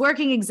 It's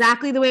working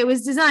exactly the way it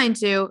was designed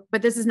to,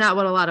 but this is not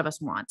what a lot of us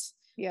want.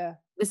 Yeah.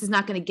 This is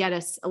not going to get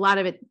us. A lot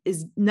of it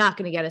is not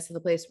going to get us to the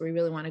place where we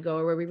really want to go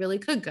or where we really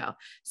could go.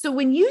 So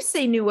when you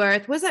say New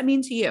Earth, what does that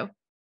mean to you?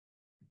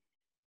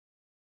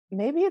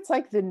 Maybe it's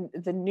like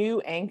the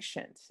new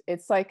ancient.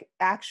 It's like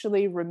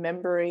actually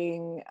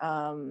remembering,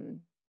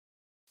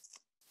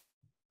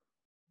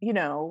 you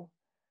know,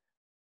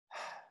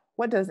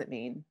 what does it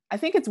mean? I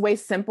think it's way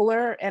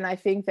simpler. And I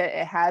think that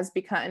it has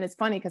become, and it's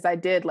funny because I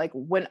did, like,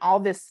 when all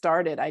this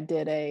started, I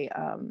did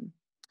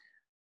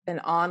an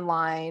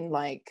online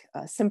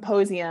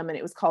symposium, and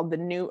it was called the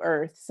New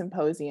Earth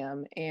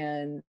Symposium.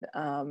 And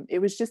it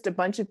was just a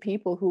bunch of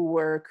people who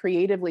were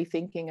creatively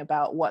thinking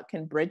about what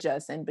can bridge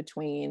us in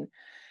between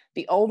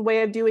the old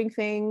way of doing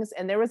things.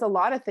 And there was a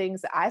lot of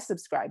things that I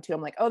subscribed to.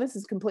 I'm like, oh, this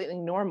is completely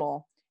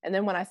normal. And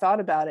then when I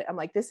thought about it, I'm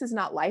like, this is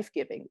not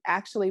life-giving.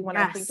 Actually, when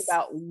I think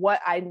about what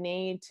I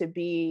need to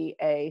be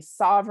a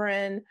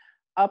sovereign,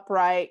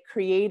 upright,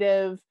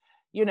 creative,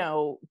 you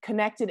know,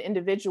 connected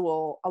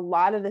individual, a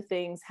lot of the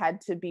things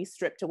had to be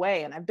stripped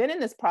away. And I've been in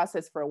this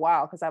process for a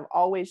while because I've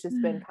always just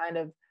been kind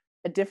of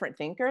a different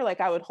thinker.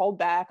 Like, I would hold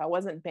back. I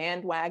wasn't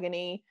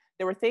bandwagony.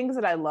 There were things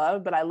that I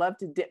loved, but I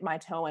loved to dip my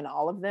toe in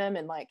all of them.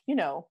 And like, you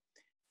know,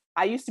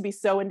 I used to be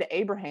so into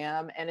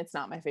Abraham, and it's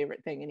not my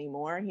favorite thing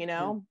anymore, you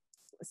know?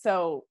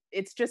 So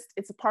it's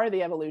a part of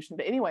the evolution.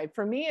 But anyway,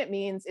 for me, it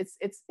means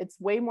it's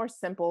way more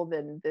simple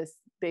than this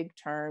big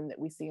term that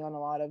we see on a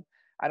lot of,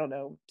 I don't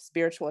know,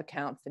 spiritual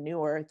accounts, the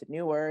new earth,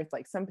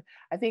 like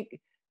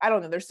I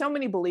don't know, there's so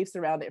many beliefs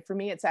around it. For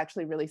me, it's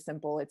actually really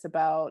simple. It's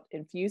about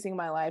infusing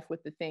my life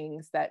with the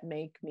things that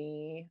make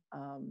me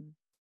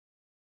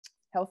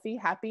healthy,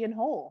 happy, and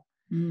whole.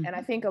 And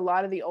I think a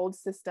lot of the old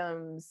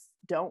systems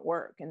don't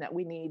work, and that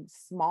we need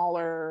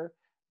smaller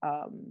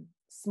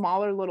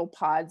little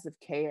pods of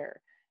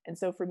care. And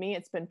so for me,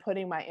 it's been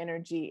putting my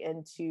energy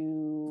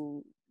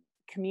into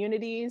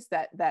communities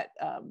that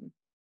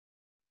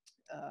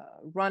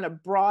run a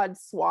broad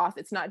swath.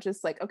 It's not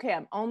just like, okay,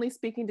 I'm only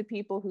speaking to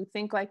people who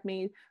think like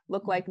me,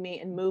 look like me,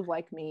 and move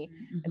like me.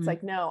 It's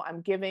like, no, I'm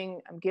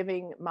giving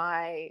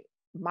my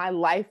my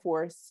life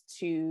force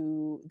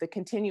to the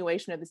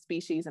continuation of the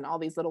species in all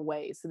these little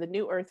ways. So the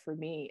new earth for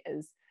me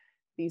is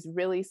these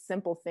really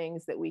simple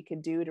things that we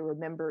could do to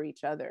remember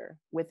each other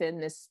within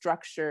this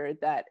structure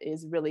that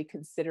is really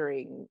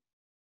considering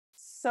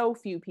so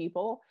few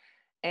people.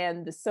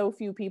 And the so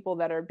few people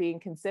that are being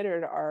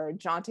considered are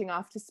jaunting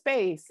off to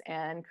space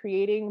and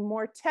creating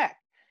more tech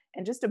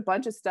and just a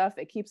bunch of stuff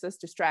that keeps us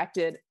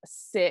distracted,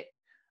 sick,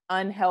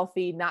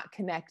 unhealthy, not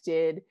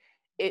connected.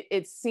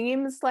 It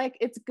seems like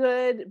it's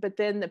good, but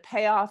then the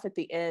payoff at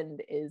the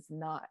end is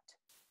not.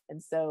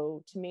 And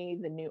so to me,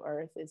 the new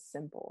earth is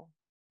simple.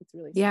 It's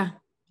really simple. Yeah,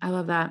 I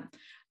love that.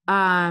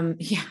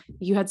 Yeah,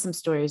 you had some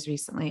stories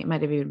recently. It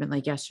might have even been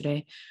like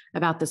yesterday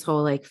about this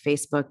whole like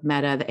Facebook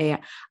Meta, the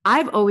AI.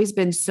 I've always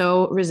been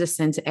so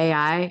resistant to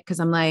AI because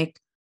I'm like,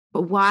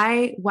 but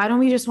why don't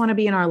we just want to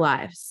be in our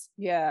lives?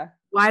 Yeah.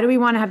 Why do we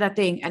want to have that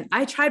thing? And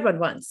I tried one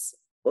once,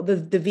 the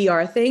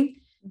VR thing.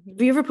 Mm-hmm.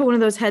 Have you ever put one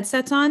of those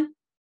headsets on?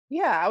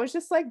 Yeah, I was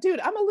just like,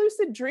 dude, I'm a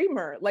lucid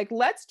dreamer. Like,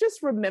 let's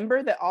just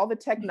remember that all the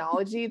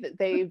technology that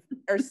they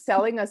are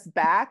selling us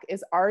back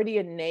is already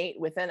innate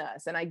within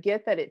us. And I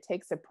get that it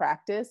takes a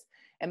practice,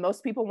 and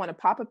most people want to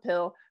pop a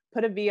pill,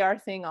 put a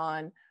VR thing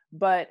on,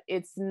 but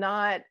it's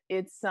not,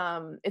 it's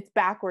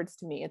backwards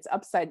to me. It's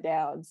upside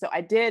down. So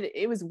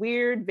it was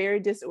weird, very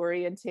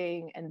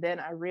disorienting. And then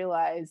I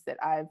realized that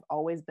I've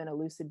always been a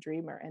lucid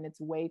dreamer, and it's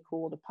way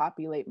cool to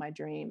populate my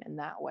dream in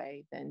that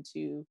way than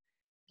to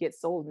get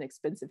sold an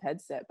expensive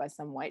headset by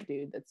some white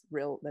dude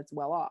that's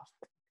well off.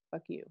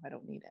 Fuck you. I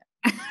don't need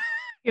it.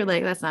 You're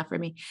like, that's not for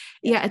me.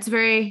 Yeah. It's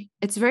very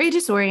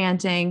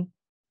disorienting.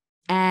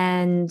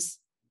 And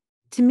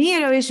to me,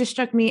 it always just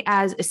struck me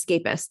as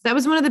escapist. That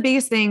was one of the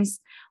biggest things.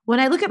 When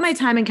I look at my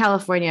time in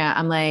California,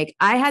 I'm like,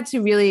 I had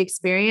to really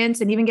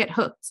experience and even get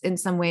hooked in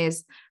some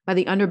ways by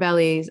the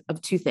underbellies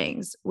of two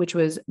things, which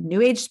was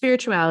new age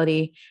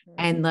spirituality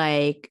and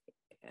like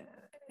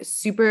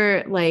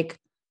super like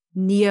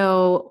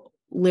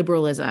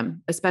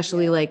neo-liberalism,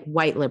 especially like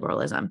white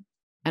liberalism.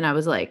 And I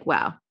was like,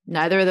 wow,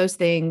 neither of those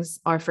things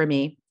are for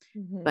me.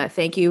 Mm-hmm. But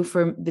thank you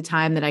for the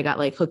time that I got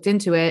like hooked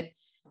into it,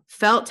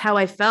 felt how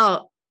I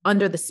felt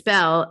under the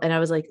spell. And I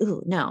was like,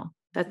 ooh, no,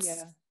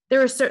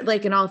 there are certain,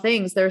 like in all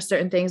things, there are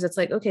certain things that's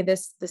like, okay,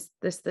 this,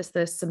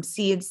 some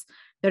seeds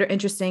that are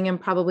interesting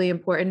and probably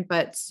important,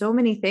 but so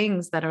many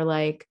things that are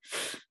like,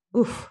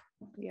 oof,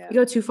 we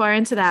go too far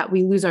into that,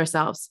 we lose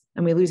ourselves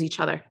and we lose each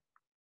other.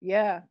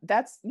 And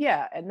that's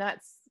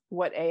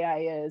what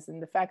AI is.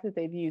 And the fact that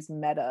they've used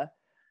meta,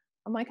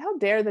 I'm like, how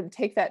dare them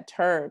take that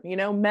term,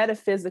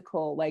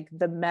 metaphysical, like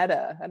the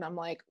meta. And I'm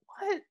like,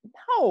 what?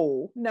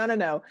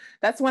 No.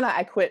 That's when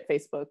I quit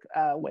Facebook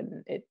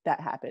when that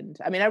happened.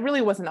 I mean, I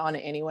really wasn't on it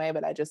anyway,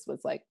 but I just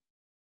was like,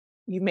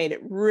 you made it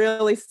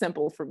really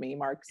simple for me,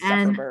 Mark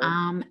Zuckerberg. And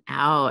I'm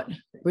out.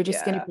 We're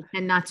just going to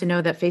pretend not to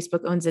know that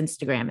Facebook owns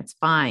Instagram. It's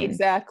fine.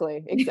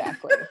 Exactly.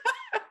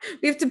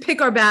 We have to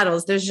pick our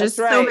battles. There's just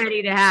so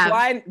many to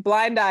have.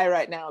 Blind eye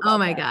right now. Oh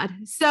my God.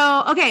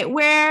 So, okay.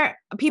 Where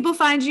people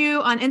find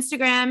you on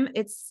Instagram,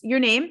 it's your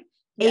name,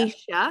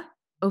 Ayesha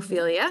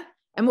Ophelia.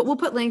 And we'll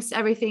put links to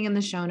everything in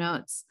the show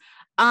notes.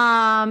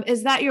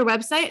 Is that your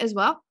website as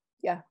well?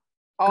 Yeah.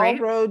 All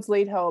roads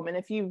lead home. And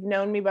if you've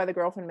known me by the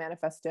Girlfriend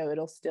Manifesto,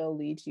 it'll still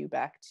lead you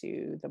back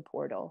to the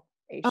portal.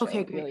 Ayesha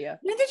Ophelia. Great.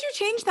 When did you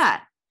change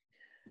that?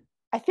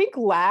 I think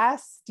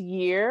last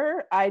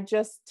year I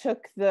just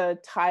took the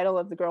title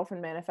of the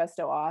Girlfriend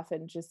Manifesto off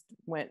and just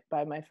went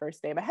by my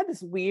first name. I had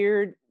this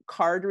weird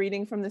card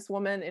reading from this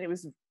woman, and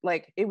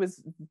it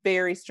was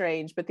very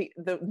strange. But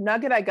the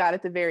nugget I got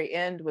at the very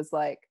end was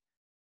like,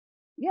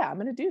 yeah, I'm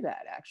going to do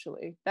that.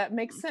 Actually, that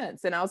makes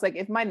sense. And I was like,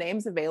 if my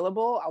name's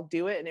available, I'll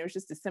do it. And it was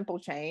just a simple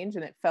change,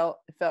 and it felt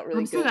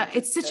really good.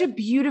 It's such a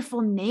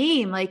beautiful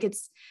name. Like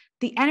it's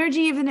the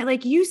energy, even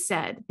like you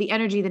said, the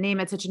name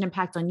had such an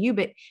impact on you,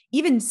 but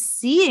even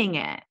seeing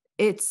it,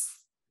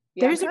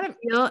 there's a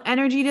real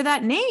energy to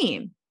that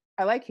name.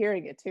 I like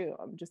hearing it too.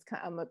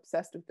 I'm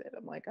obsessed with it.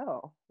 I'm like,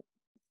 oh,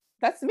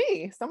 that's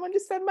me. Someone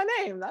just said my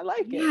name. I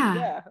like it.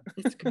 Yeah.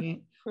 That's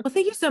great. Well,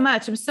 thank you so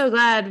much. I'm so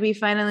glad we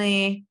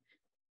finally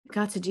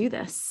got to do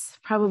this.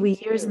 Probably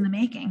years in the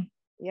making.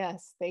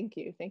 Yes. Thank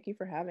you. Thank you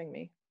for having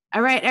me.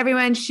 All right,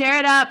 everyone, share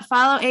it up.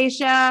 Follow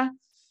Ayesha.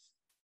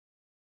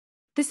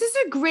 This is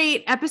a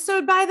great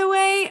episode, by the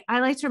way. I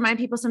like to remind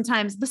people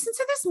sometimes, listen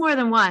to this more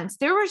than once.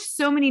 There were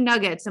so many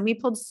nuggets and we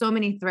pulled so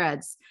many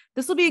threads.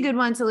 This will be a good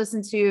one to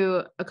listen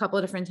to a couple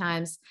of different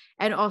times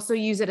and also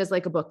use it as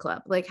like a book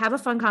club. Like have a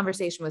fun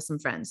conversation with some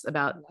friends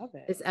about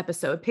this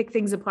episode. Pick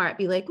things apart.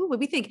 Be like, oh, what do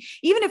we think?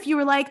 Even if you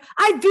were like,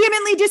 I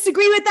vehemently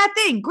disagree with that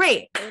thing.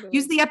 Great. Totally.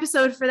 Use the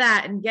episode for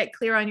that and get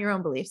clear on your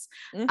own beliefs.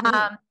 Mm-hmm.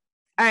 All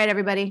right,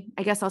 everybody.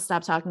 I guess I'll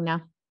stop talking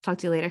now. Talk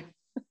to you later.